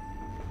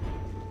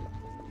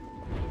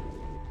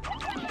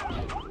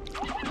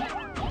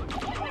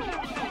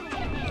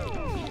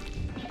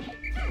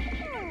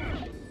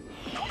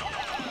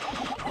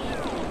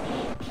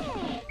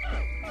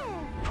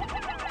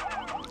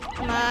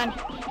 Come on.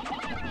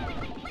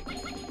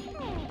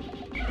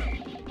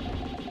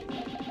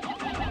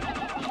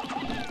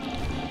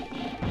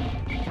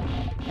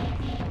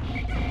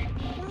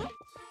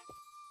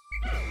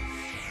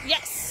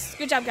 Yes!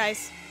 Good job,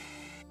 guys.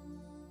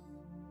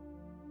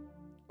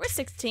 We're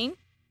 16.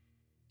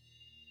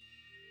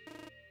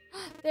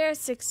 There's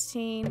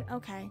 16.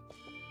 Okay.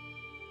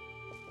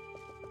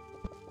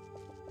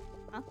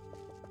 Huh?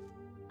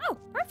 Oh,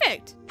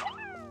 perfect.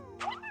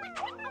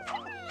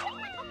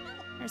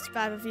 There's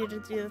 5 of you to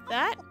deal with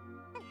that.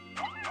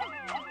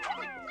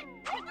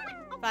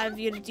 5 of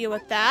you to deal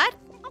with that.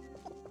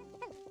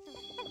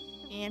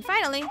 And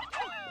finally,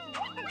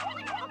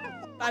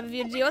 5 of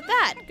you to deal with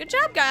that. Good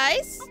job,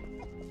 guys.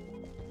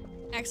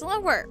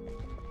 Excellent work.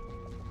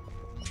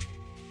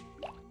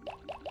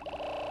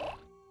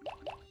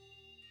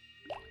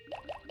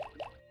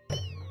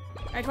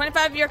 Alright,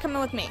 25 of you are coming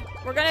with me.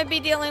 We're gonna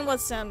be dealing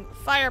with some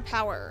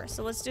firepower,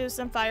 so let's do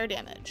some fire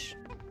damage.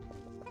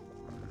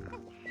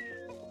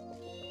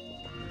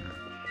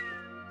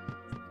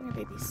 Come here,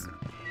 babies.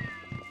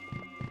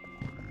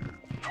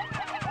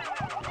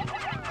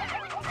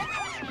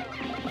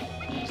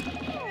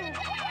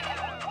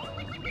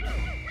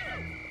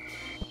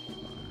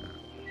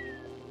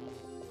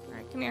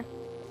 Alright, come here.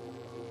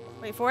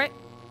 Wait for it.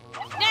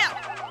 Now!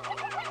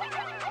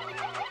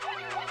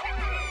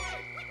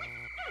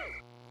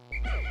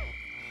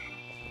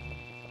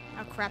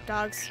 Oh, crap,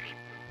 dogs.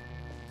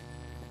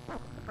 Of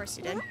course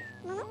you did.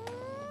 Oh,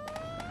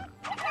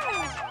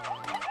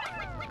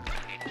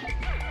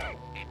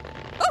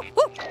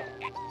 oh!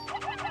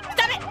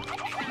 Stop it!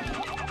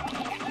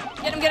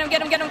 Get him, get him,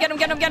 get him, get him, get him,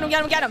 get him, get him,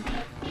 get him, get him!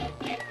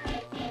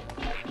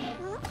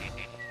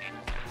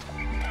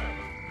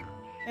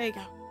 There you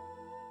go.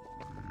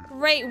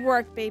 Great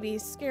work,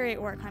 babies.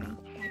 Great work, honey.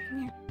 Right,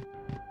 come here.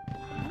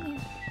 Come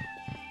here.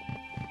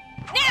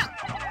 Now!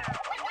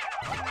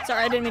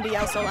 Sorry, I didn't mean to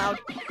yell so loud.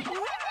 I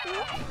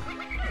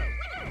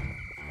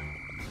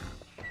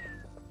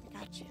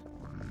got you.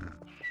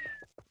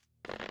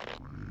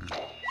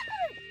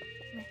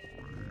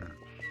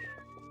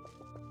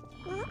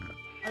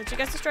 I'll let you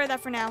guys destroy that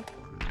for now.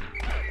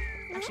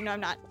 Actually, no,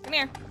 I'm not. Come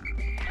here.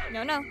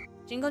 No, no.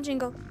 Jingle,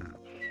 jingle.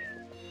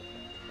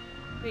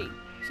 3,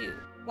 2,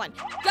 1.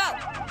 Go!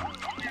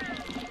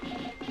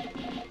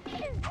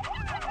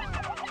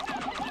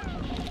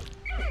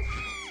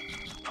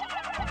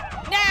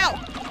 Now!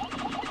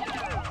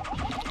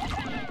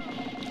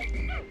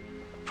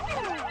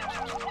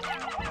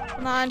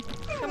 Come on.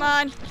 Come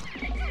on.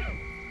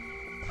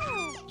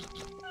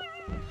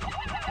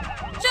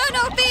 Show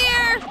no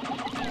fear!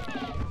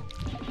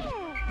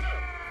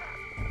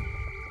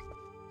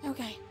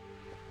 Okay.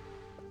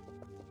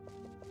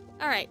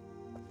 Alright.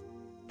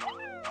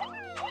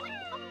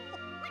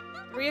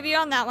 3 of you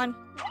on that one.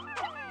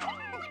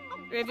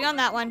 3 of you on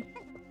that one.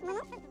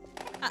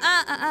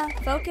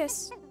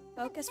 Focus.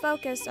 Focus,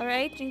 focus.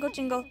 Alright, jingle,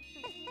 jingle.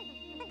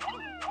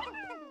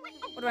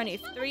 What do I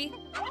need? 3?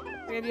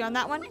 3 of you on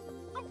that one.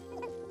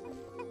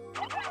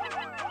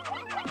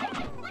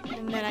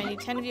 And then I need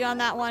 10 of you on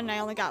that one. I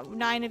only got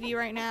 9 of you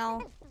right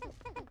now.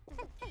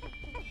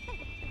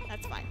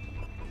 That's fine.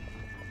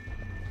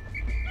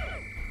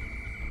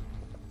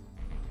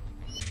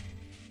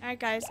 Alright,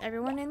 guys.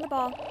 Everyone in the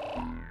ball.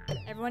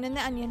 Everyone in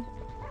the onion.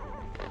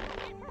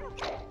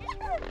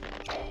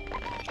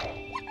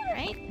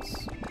 Alright.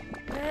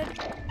 Good.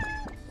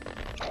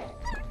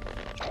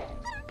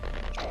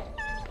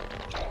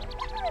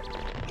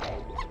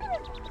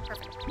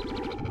 Perfect.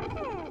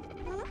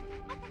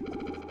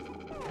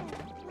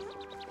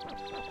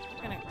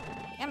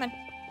 Come on.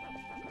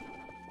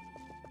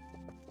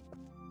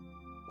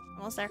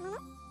 Almost there.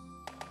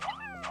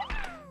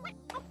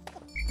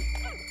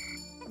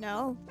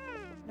 No.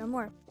 No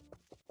more.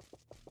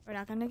 We're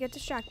not gonna get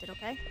distracted,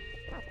 okay?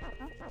 Huh?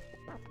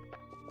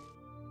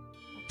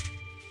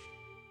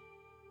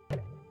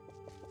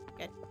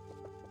 Good.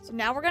 So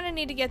now we're gonna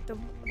need to get the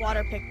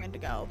water Pikmin to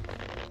go.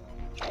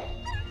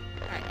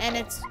 Alright, and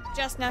it's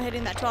just now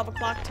hitting that 12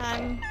 o'clock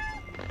time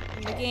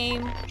in the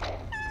game.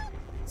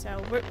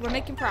 So we're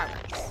making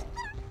progress.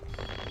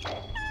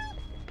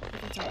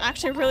 Making some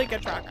actually really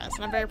good progress,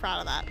 and I'm very proud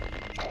of that.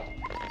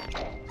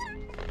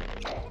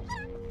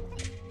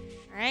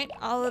 Alright,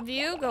 all of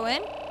you go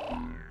in.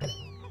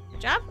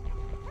 Good job.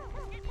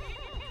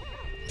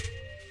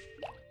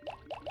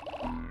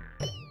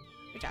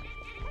 Good job.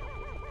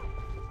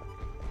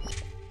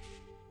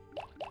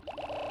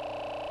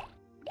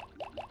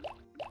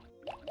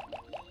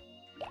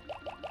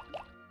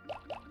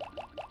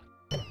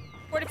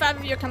 "45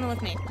 of you are coming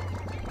with me."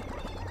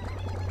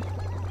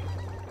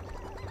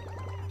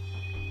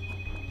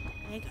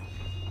 There you go.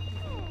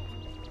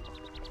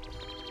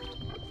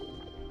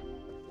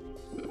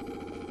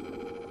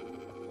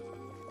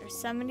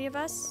 70 of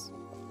us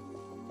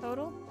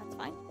total. That's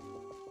fine.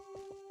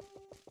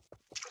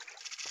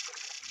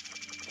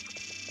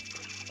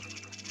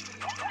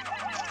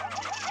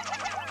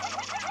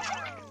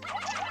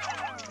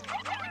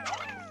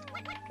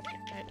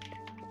 Good.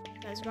 You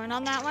guys going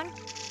on that one?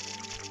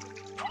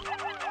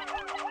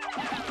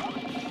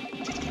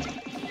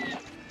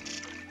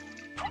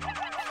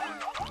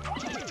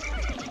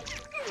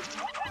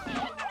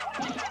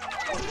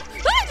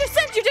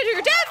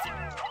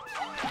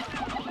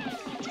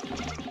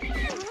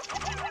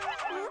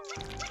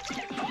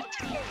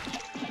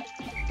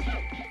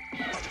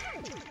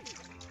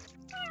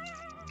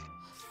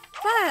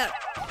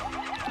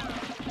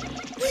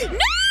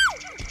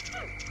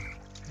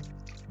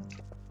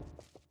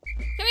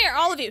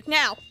 you,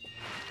 now.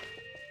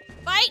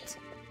 Fight!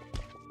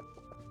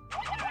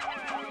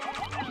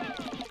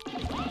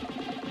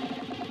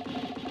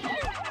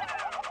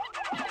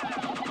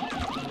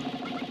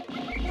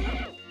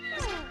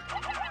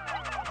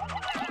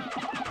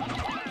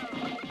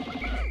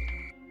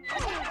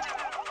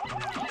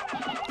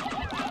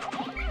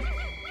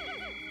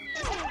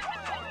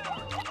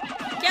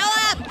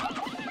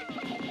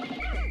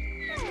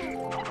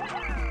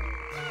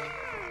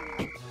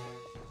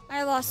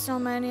 I lost so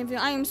many of you.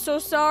 I am so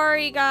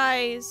sorry,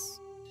 guys.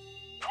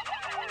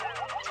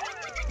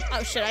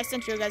 Oh shit, I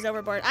sent you guys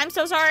overboard. I'm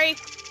so sorry.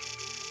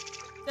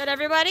 Is that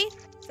everybody?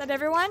 Is that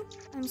everyone?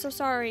 I'm so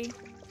sorry.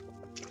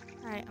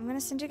 Alright, I'm gonna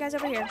send you guys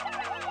over here.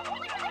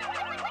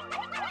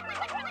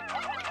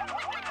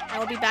 I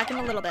will be back in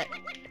a little bit.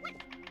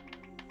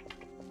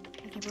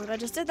 I can't believe I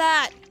just did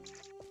that.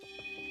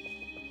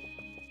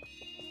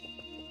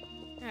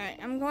 Alright,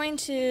 I'm going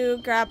to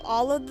grab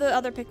all of the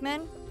other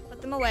Pikmin,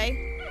 put them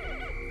away.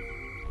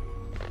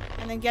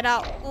 And then get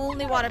out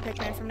only water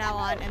Pikmin from now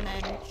on, and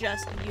then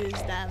just use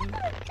them.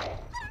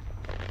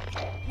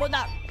 Well,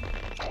 not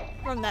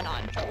from then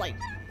on, but like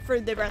for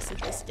the rest of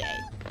this day.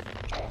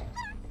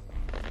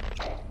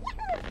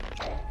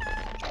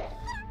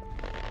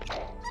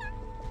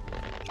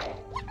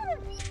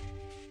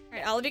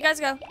 Alright, all of you guys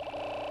go.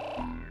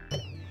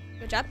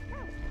 Good job.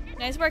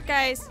 Nice work,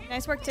 guys.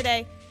 Nice work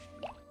today.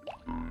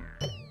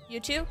 You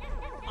two,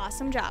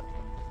 awesome job.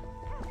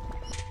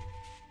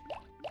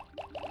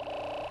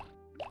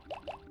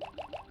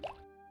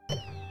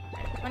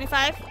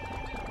 25.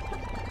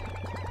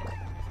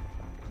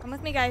 Come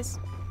with me, guys.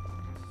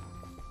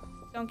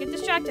 Don't get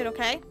distracted,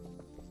 okay?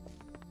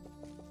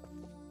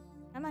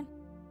 Come on.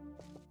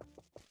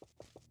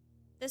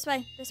 This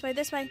way, this way,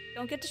 this way.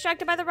 Don't get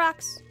distracted by the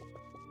rocks.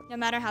 No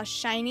matter how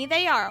shiny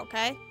they are,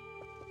 okay?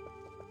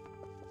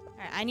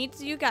 Alright, I need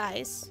you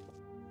guys.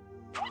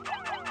 I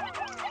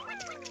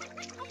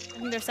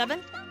think there's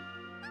 7.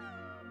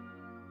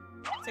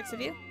 6 of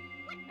you.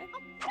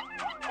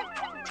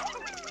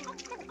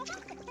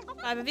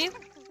 5 of you.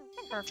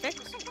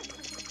 Perfect.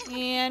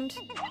 And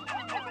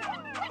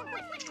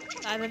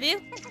 5 of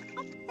you.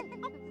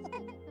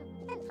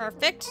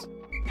 Perfect.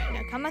 Right,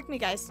 now come with me,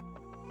 guys.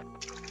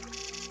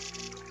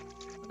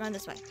 We're going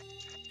this way.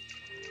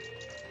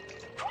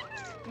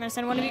 I'm gonna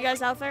send one of you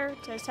guys out there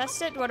to test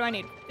it. What do I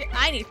need?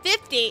 I need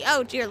 50!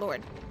 Oh, dear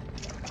lord.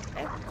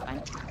 Okay,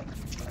 fine.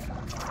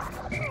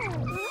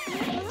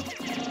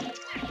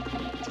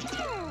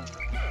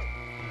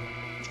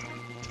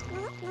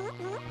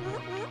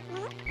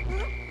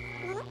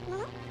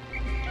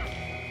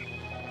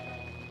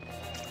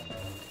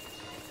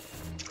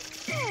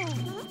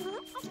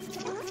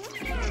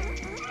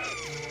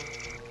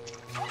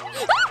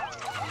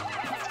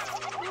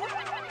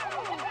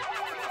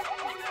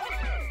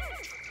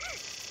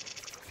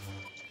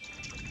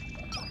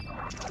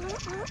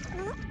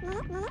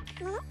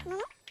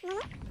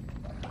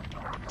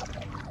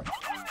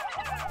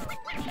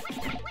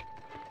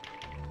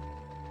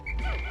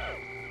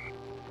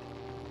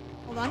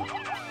 Hold on.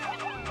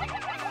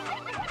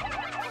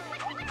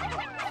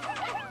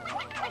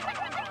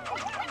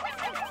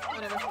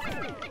 Whatever.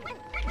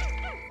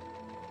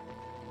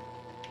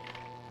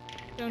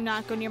 Do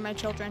not go near my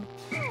children.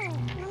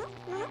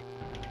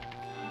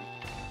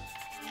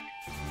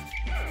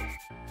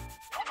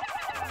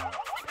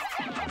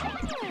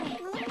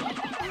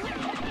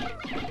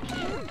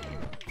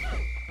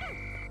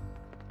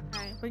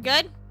 Alright, we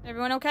good?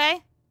 Everyone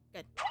okay?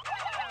 Good.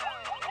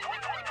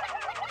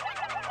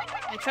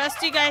 I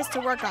trust you guys to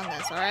work on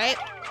this, alright?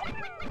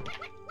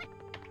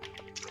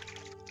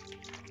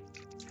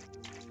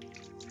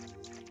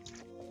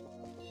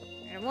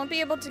 I won't be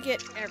able to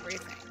get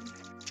everything.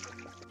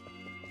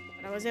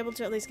 But I was able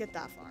to at least get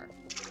that far.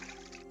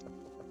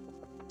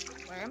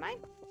 Where am I?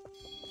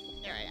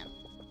 There I am.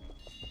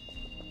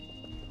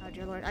 Oh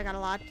dear lord, I got a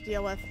lot to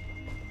deal with.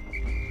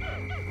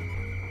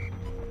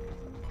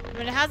 I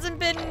mean, it hasn't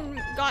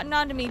been gotten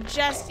onto me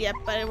just yet,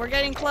 but we're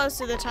getting close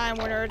to the time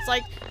where it's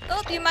like,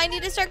 oh, you might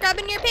need to start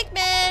grabbing your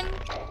Pikmin.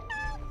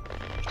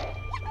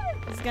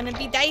 It's gonna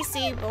be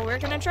dicey, but we're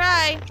gonna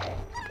try.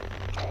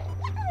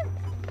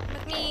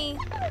 With me.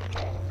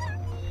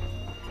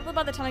 Hopefully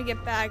by the time I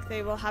get back,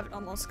 they will have it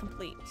almost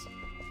complete.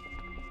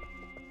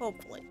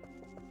 Hopefully.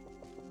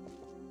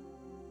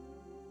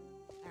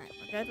 Alright,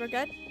 we're good, we're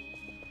good.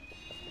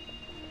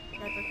 We're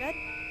good, we're good.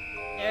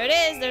 There it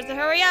is, there's the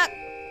hurry up.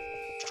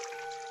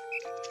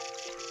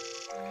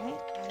 Alright,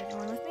 got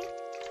everyone with me?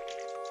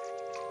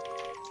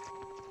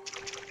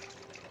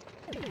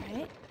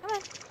 Alright, come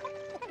on.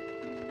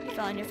 You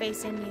fell on your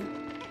face, didn't you?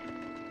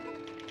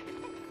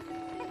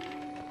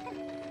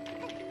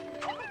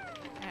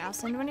 Alright, I'll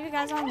send one of you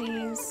guys on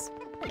these.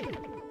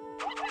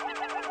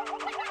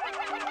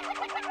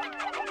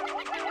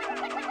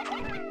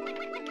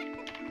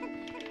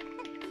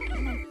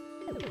 Come on.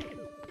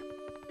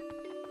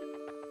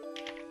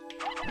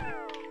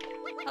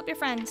 Help your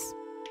friends.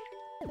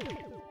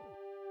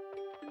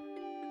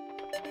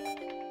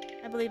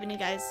 I believe in you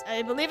guys.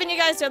 I believe in you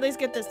guys to at least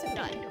get this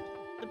done.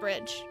 The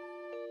bridge.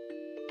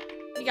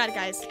 You got it,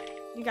 guys.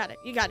 You got it.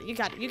 You got it. You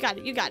got it. You got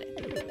it. You got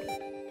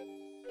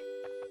it.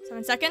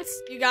 7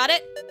 seconds. You got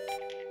it.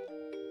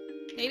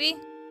 Maybe.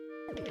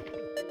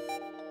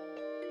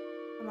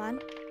 Come on.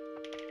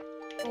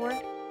 4.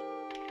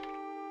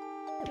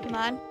 Come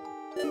on.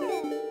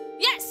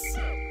 Yes!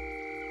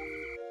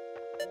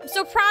 I'm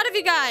so proud of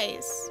you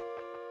guys.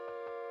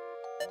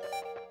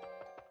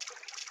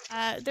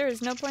 There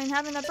is no point in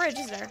having that bridge,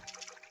 is there?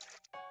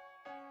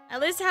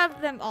 At least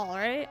have them all,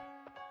 right?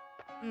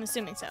 I'm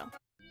assuming so.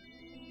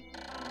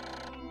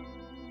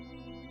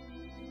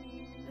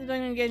 As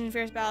I'm engaged in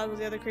fierce battle with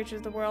the other creatures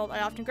of the world,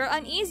 I often grow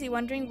uneasy,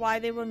 wondering why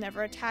they will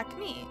never attack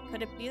me.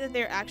 Could it be that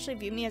they actually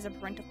view me as a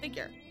parental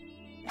figure?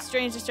 A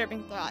strange,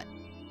 disturbing thought.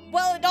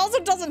 Well, it also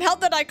doesn't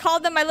help that I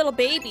called them my little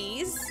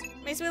babies.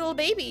 My sweet little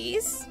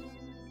babies.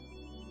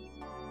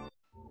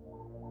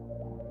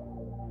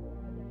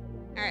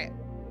 Alright.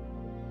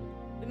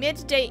 We made it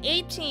to day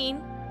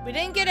 18. We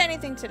didn't get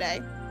anything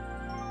today.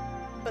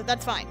 But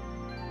that's fine.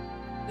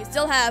 We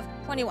still have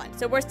 21.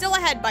 So we're still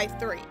ahead by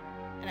 3.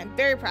 And I'm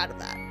very proud of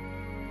that.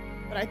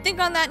 But I think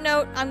on that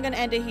note, I'm going to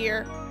end it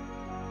here.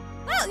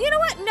 Well, you know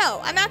what?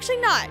 No, I'm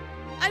actually not.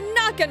 I'm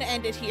not going to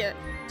end it here.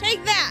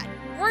 Take that.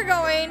 We're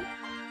going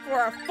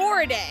for a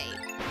 4-day.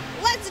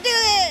 Let's do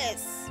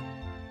this.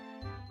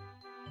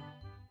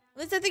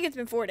 At least I think it's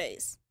been 4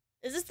 days.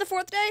 Is this the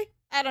 4th day?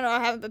 I don't know. I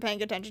haven't been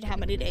paying attention to how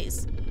many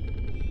days.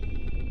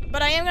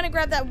 But I am going to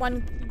grab that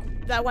one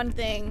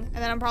thing.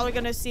 And then I'm probably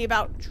going to see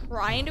about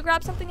trying to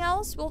grab something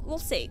else. We'll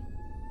see.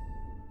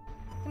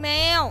 Come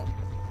on.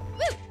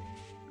 Woo.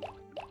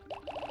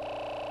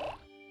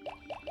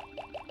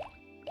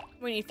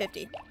 We need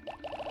 50.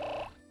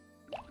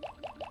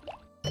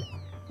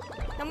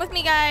 Come with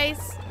me,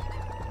 guys.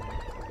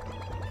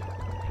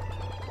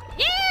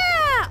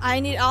 Yeah! I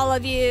need all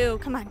of you.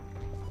 Come on.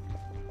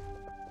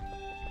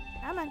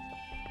 Come on.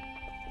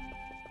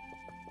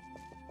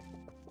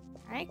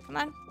 Alright, come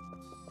on.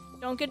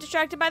 Don't get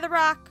distracted by the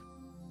rock.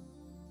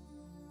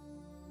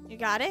 You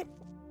got it?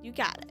 You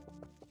got it.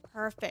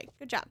 Perfect.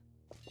 Good job.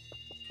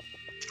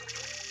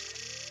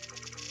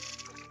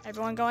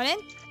 Everyone going in?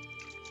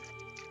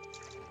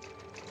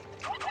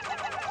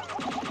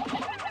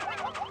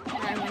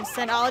 I'm gonna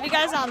send all of you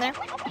guys on there.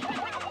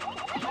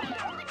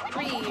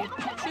 3,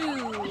 2,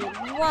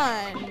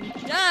 1,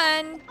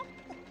 done.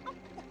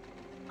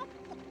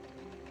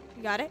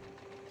 You got it?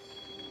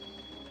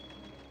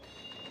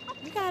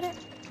 You got it.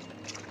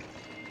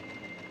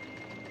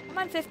 Come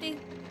on, 50.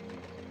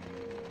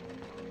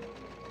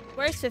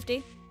 Where's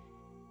 50?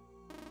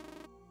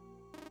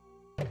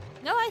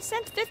 No, I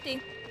sent 50.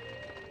 Hey,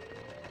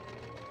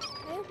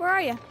 where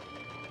are you?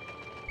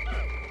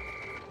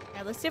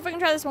 Alright, let's see if we can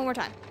try this one more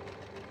time.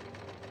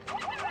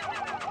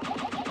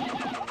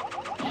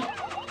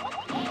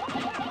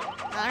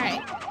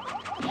 Alright.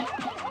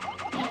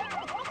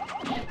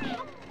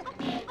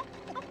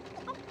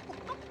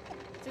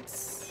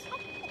 6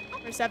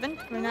 or 7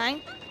 or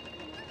 9.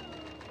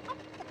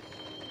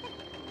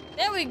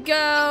 There we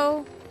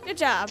go. Good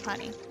job,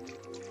 honey.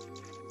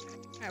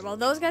 Alright, well,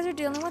 those guys are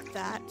dealing with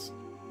that.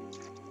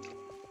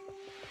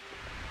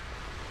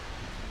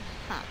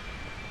 Huh.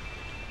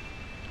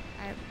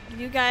 Alright,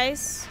 you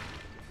guys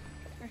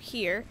are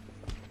here.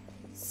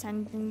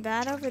 Sending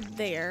that over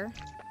there.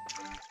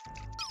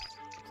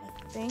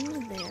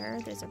 Thing there.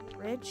 There's a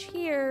bridge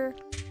here.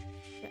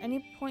 Is there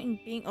any point in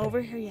being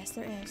over here? Yes,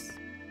 there is.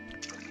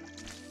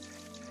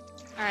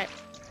 Alright.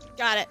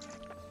 Got it.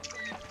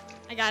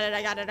 I got it.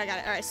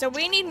 Alright, so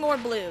we need more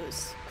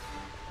blues.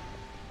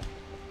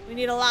 We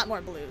need a lot more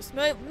blues.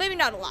 Maybe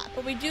not a lot,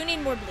 but we do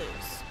need more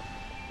blues.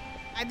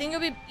 I think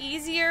it'll be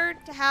easier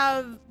to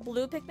have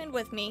blue Pikmin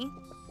with me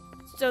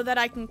so that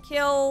I can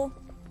kill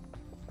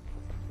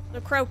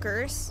the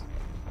croakers.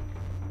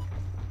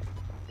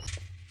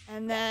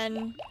 And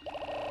then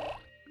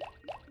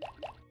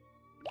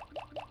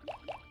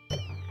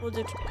we'll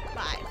do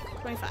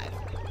 25.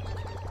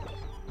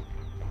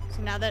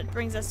 So now that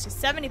brings us to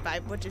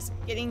 75, which is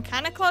getting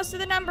kind of close to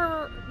the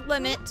number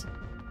limit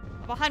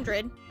of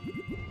 100.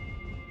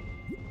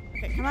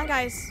 Okay, come on,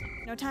 guys.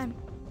 No time.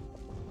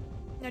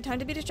 No time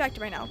to be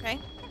distracted right now, okay?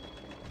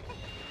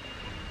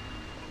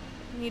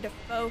 We need to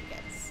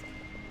focus.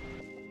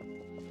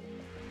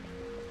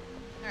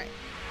 Alright.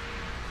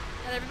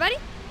 Got everybody?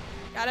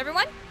 Got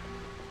everyone?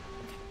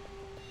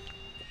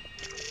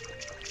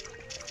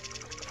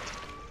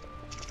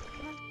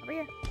 Over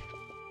here.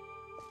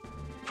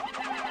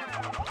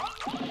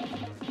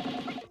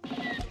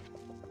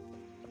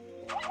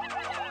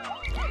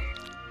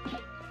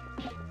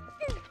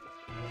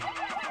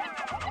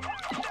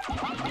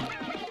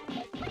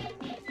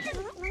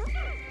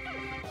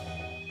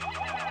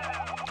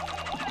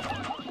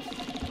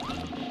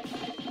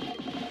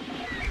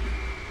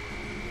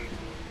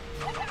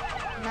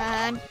 Come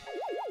on.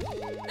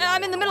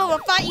 I'm in the middle of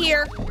a fight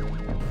here.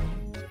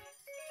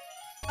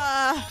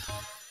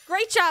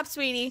 Great job,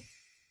 sweetie.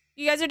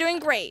 You guys are doing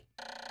great.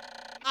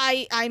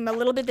 I'm a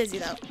little bit busy,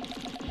 though.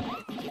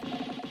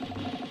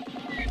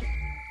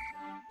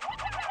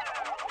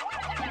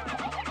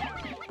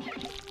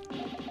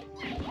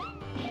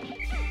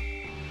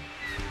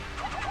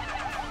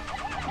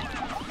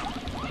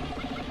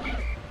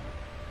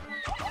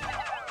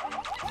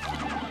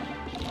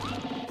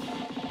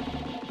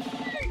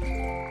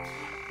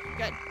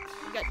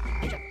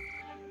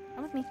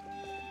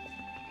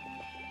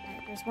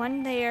 There's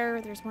one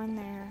there. There's one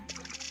there.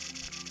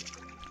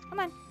 Come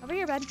on. Over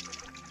here, bud.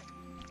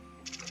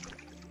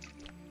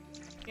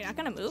 You're not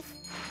gonna move?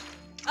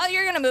 Oh,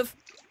 you're gonna move.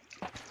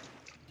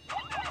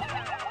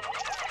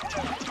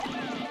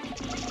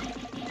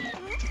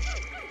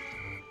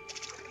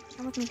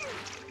 Come with me.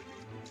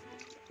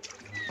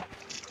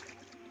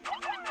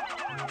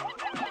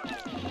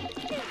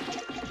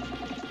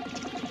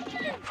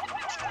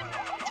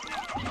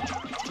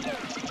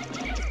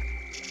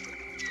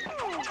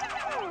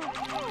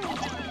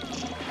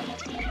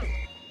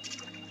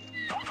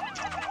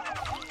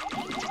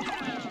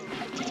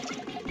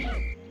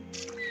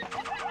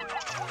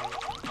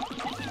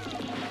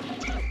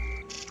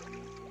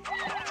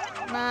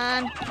 Come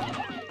on.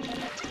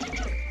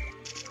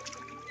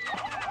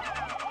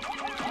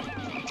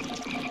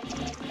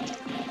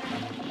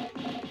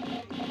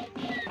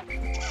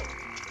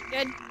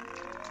 Good.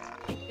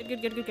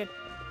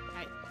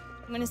 Alright.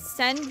 I'm gonna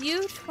send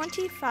you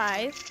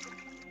 25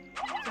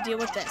 to deal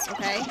with this,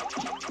 okay?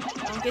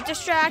 Don't get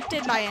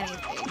distracted by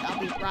anything. I'll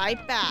be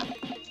right back.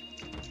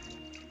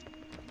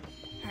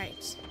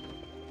 Alright.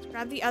 Let's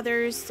grab the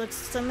others. Let's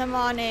send them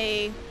on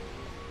a...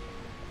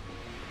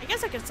 I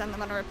guess I could send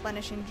them on a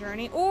replenishing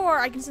journey. Or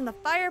I can send the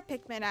fire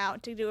Pikmin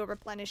out to do a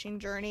replenishing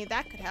journey.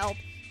 That could help.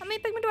 How many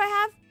Pikmin do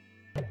I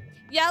have?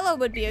 Yellow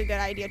would be a good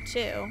idea,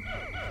 too.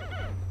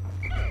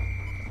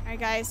 Alright,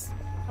 guys.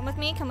 Come with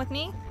me, come with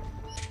me.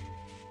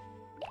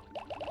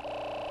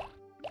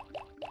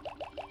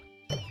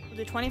 We'll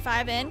do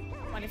 25 in,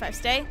 25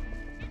 stay.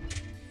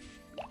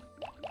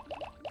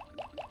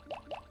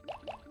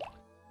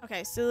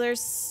 Okay, so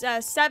there's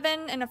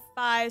 7 and a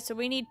 5, so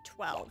we need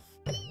 12.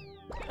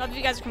 12 of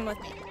you guys are coming with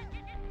me.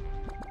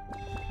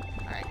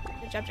 Alright,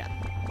 good job.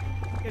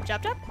 Good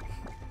job.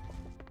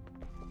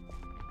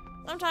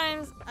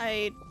 Sometimes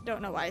I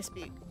don't know why I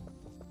speak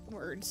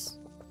words.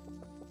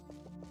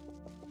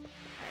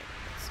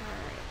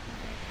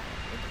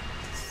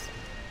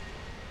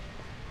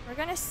 We're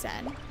gonna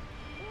send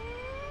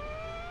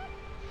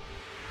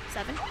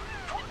 7.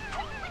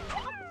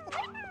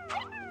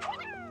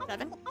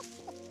 7.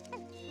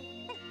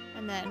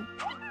 And then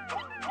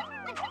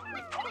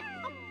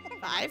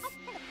 5.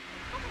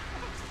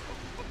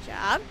 Good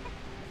job.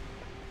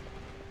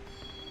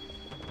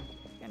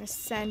 Gonna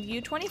send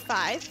you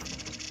 25.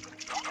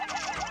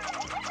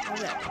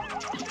 Over there.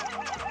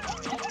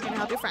 You're gonna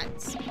help your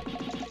friends.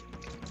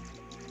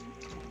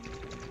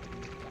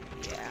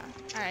 Yeah.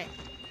 Alright.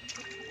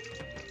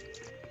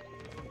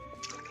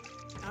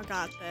 I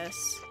got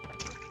this.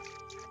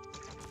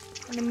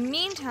 In the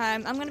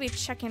meantime, I'm gonna be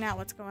checking out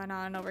what's going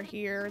on over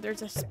here.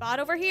 There's a spot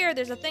over here.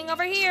 There's a thing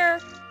over here.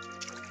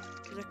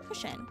 There's a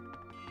cushion.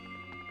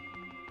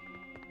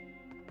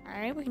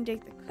 Alright, we can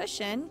take the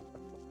cushion.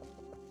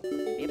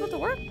 Be able to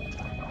work?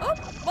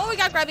 Oh, we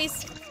got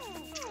grubbies.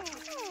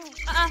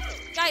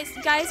 Guys.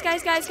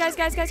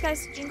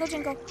 Jingle.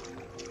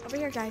 Over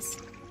here, guys.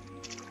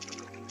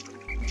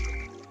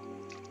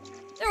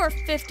 There were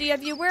 50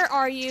 of you. Where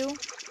are you?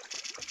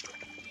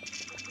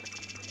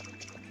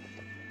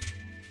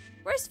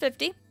 Where's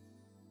 50?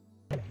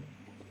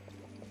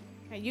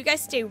 Okay, you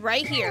guys stay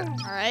right here.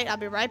 Alright, I'll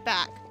be right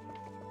back.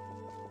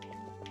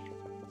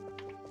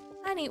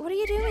 Honey, what are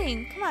you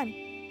doing? Come on.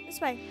 This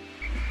way.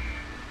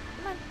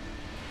 Come on.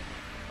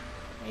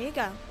 There you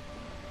go.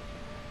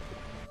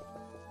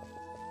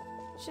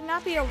 Should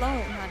not be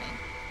alone, honey.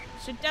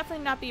 Should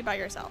definitely not be by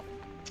yourself.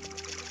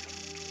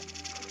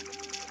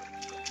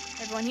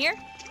 Everyone here?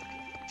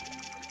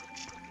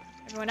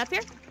 Everyone up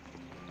here?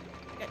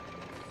 Good.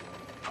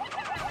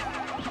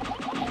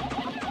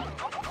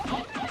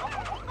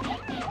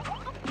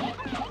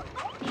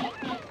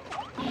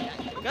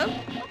 There we go.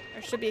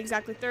 There should be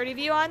exactly 30 of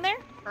you on there.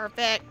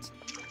 Perfect.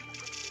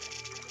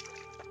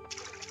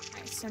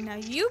 Alright, so now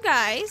you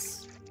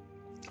guys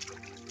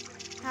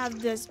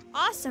have this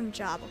awesome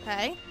job,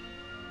 okay?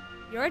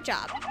 Your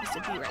job is to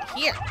be right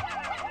here.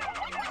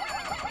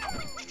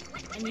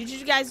 I need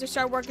you guys to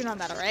start working on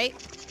that, alright?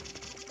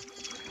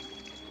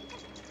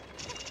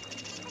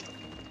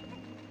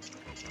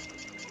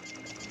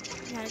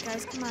 You got it,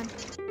 guys. Come on.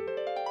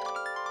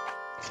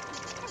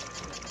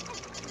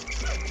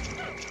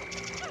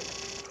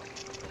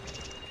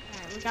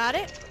 Alright, we got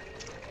it.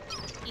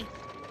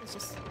 Let's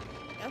just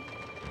go.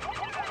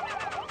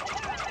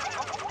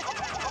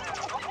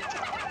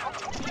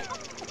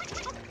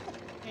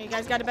 Okay, you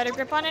guys got a better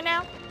grip on it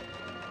now?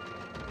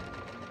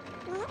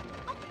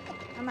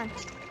 Come on.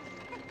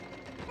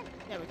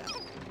 There we go.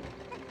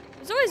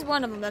 There's always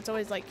one of them that's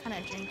always like kind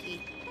of janky.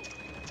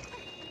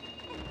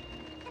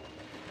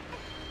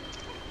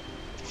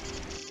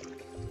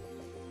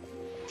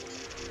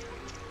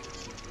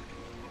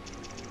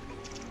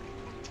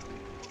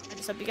 I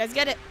just hope you guys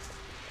get it.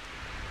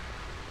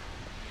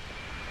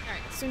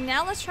 Alright, so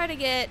now let's try to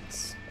get...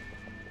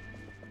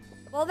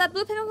 Well, that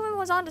blue Pikmin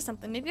was onto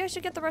something. Maybe I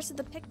should get the rest of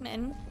the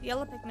Pikmin, the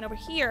yellow Pikmin over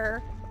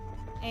here,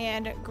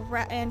 and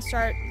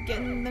start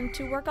getting them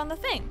to work on the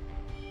thing.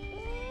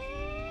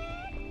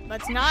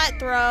 Let's not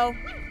throw.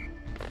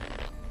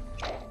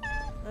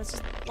 Let's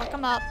just pluck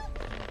them up.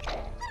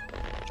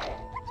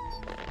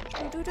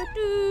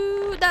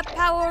 The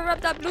power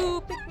of the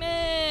blue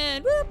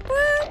Pikmin. Whoop,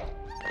 whoop.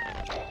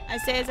 I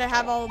say as I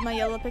have all of my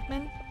yellow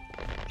Pikmin.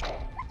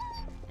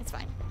 It's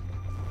fine.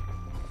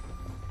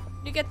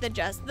 You get the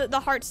gist. The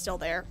heart's still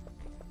there.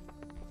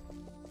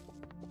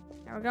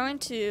 Now we're going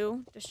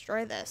to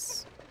destroy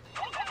this.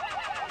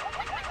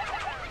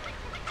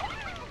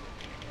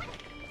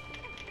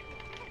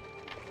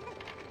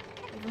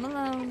 Leave him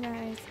alone,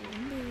 guys. Leave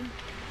him be.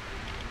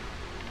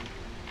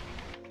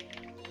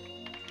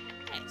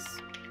 Nice.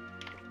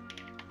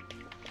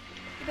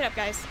 Keep it up,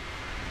 guys.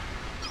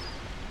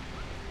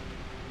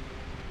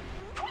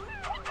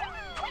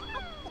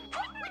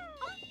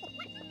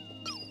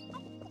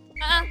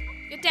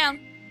 Get down.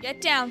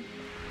 Get down.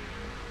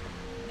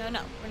 No,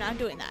 no. We're not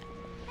doing that.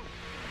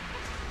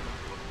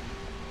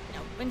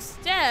 No.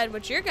 Instead,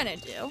 what you're gonna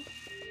do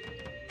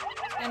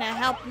is gonna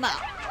help him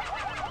out.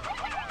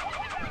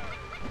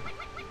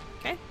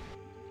 Okay?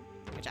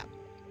 Good job.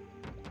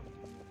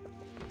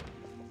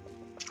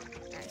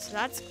 Alright, so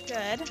that's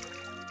good.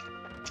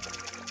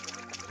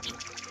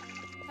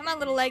 Come on,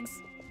 little legs.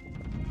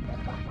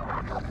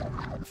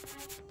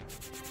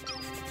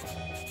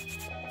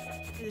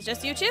 Is it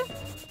just you two?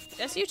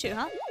 Just you two,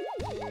 huh?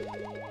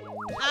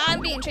 I'm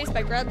being chased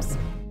by grubs.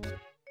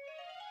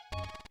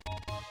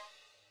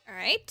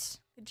 Alright.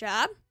 Good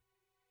job.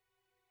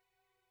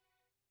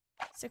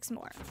 6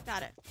 more.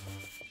 Got it.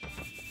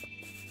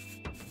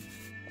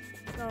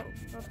 Go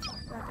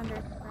back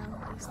underground,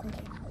 please. Thank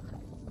you.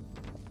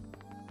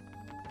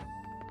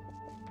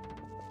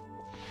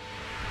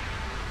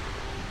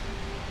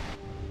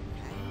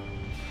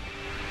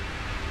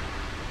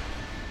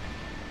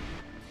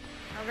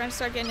 We're gonna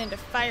start getting into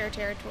fire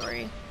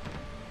territory.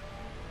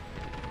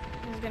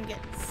 It's gonna get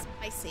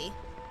spicy.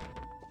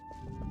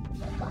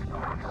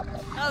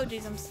 Oh,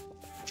 jeezums.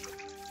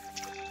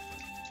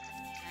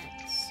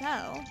 Alright,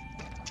 so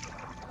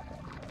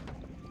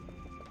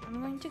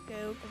I'm going to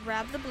go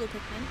grab the blue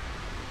Pikmin.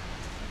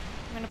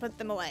 I'm gonna put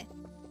them away.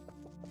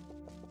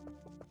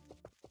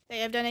 They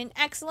have done an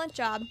excellent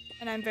job,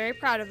 and I'm very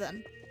proud of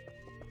them.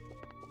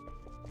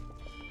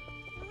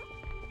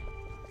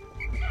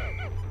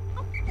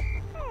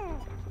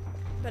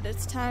 But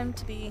it's time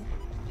to be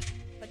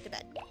put to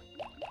bed.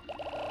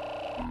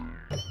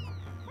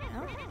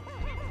 No?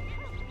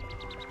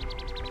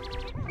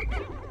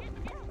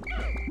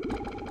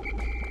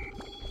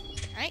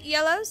 Alright,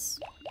 yellows.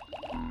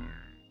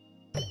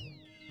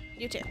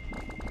 You too.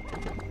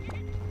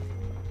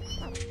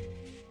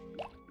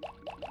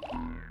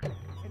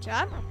 Good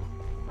job.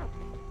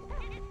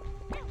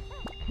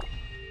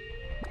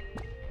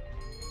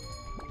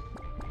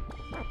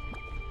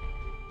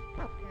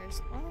 There's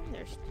 1,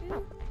 there's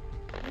 2.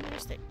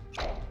 Interesting.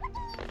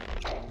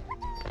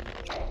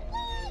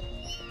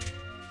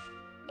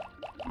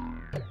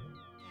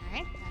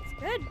 Alright, that's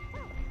good.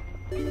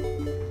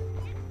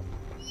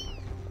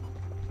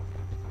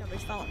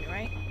 Nobody's following me,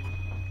 right?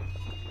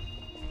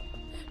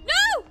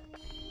 No!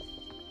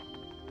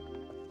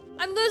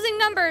 I'm losing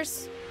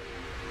numbers.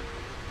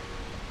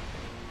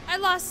 I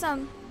lost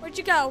some. Where'd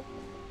you go?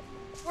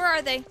 Where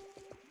are they?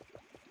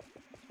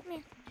 Come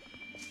here.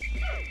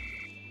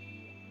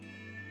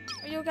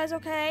 Are you guys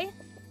okay?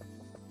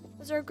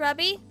 Was there a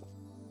grubby?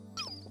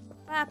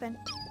 What happened?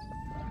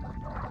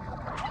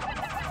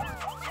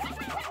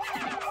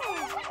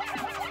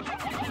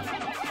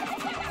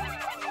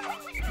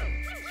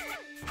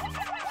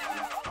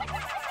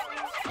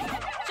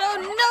 Show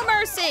no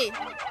mercy!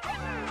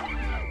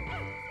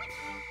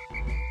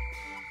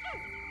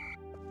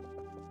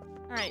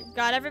 Alright,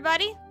 got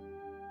everybody?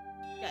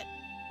 Good.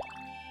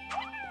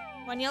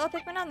 1 yellow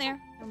Pikmin on there,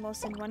 and we'll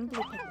send 1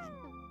 blue Pikmin.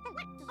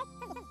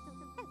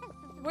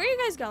 Where are you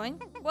guys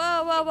going?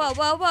 Whoa, whoa, whoa,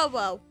 whoa, whoa,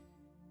 whoa.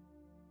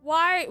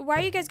 Why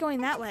are you guys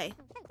going that way?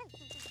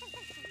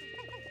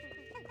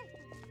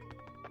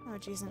 Oh,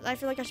 Jesus. I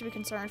feel like I should be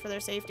concerned for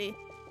their safety.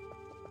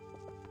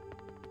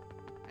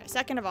 Alright,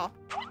 second of all.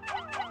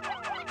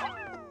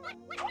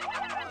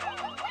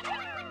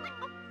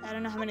 I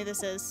don't know how many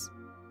this is.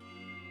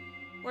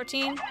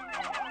 14.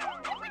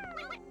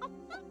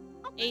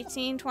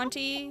 18,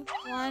 20,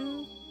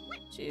 1,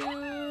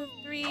 2,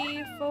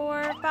 3,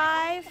 4,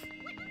 5.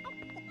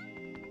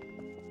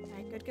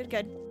 Good, good,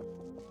 good.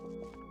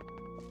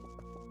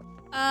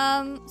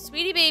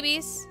 Sweetie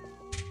babies.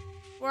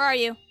 Where are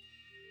you?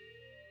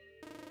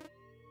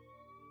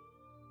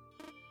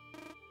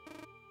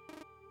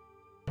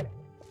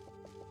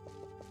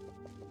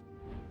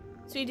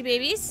 Sweetie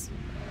babies.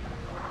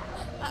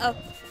 Uh-oh.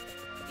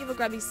 Evil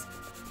grubbies.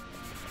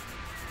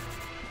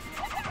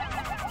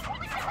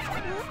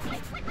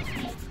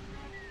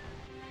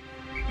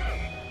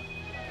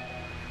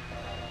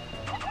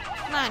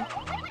 Come on.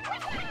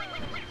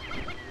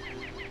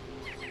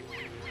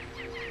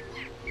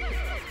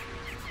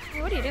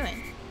 What are you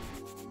doing?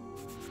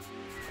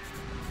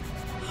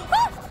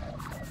 Oh!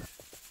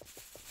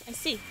 I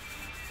see.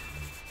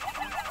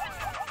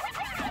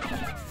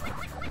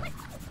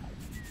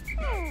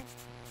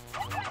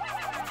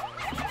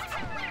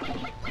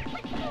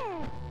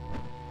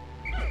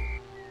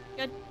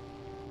 Good.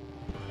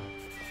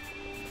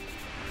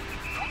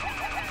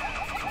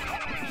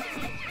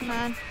 Come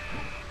on.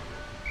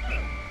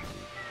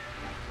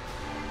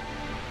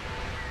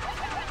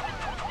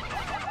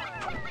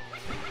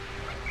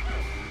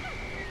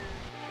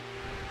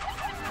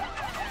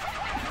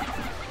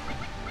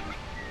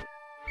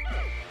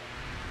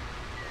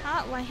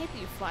 Well, I hate that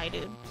you fly,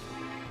 dude.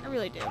 I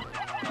really do.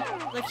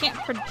 I can't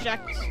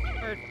project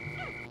or...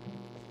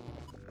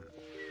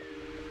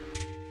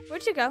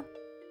 Where'd you go?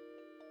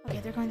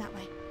 Okay, they're going that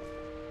way.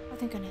 Oh,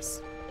 thank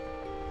goodness.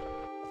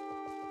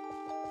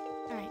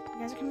 Alright, you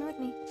guys are coming with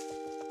me.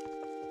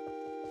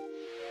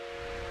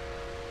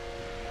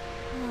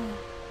 Oh.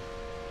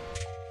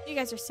 You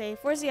guys are safe.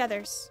 Where's the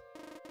others?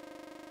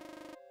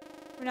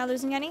 We're not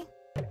losing any?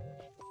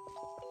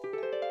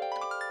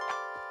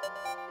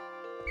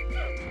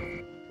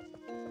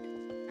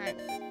 Alright.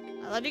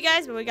 I love you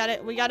guys, but we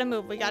gotta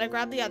move. We gotta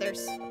grab the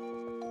others.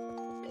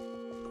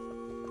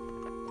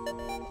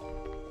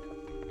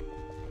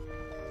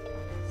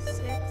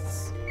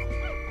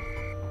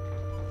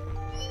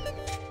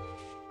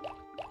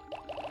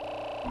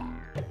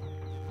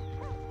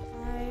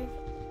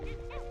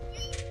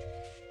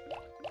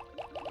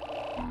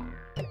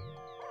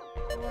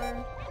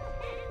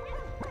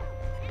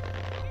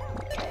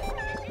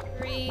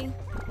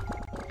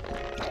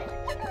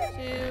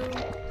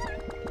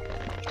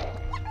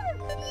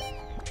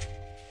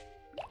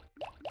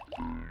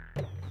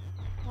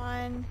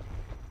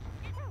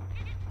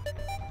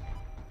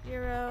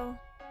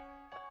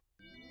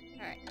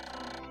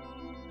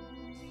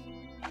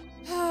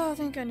 Oh,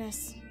 thank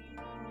goodness.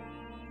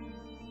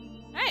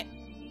 Alright.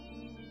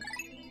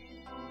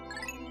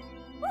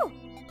 Woo!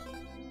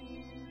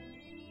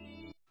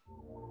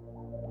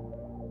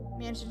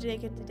 Managed to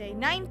take it to day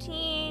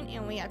 19,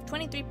 and we have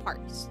 23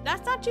 parts.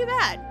 That's not too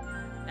bad.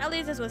 That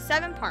leaves us with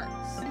 7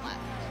 parts left.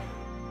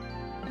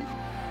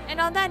 And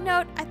on that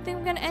note, I think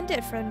I'm gonna end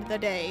it for the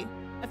day.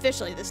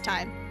 Officially this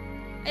time.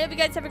 I hope you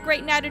guys have a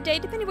great night or day,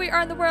 depending where you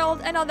are in the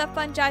world, and all that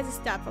fun jazzy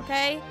stuff,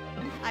 okay?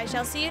 I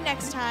shall see you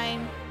next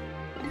time.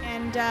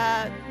 And,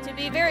 to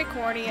be very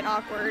corny and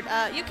awkward,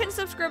 you can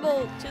subscribe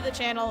to the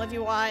channel if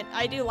you want.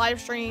 I do live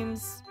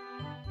streams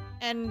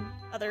and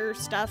other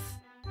stuff.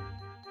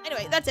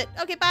 Anyway, that's it.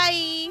 Okay,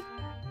 bye!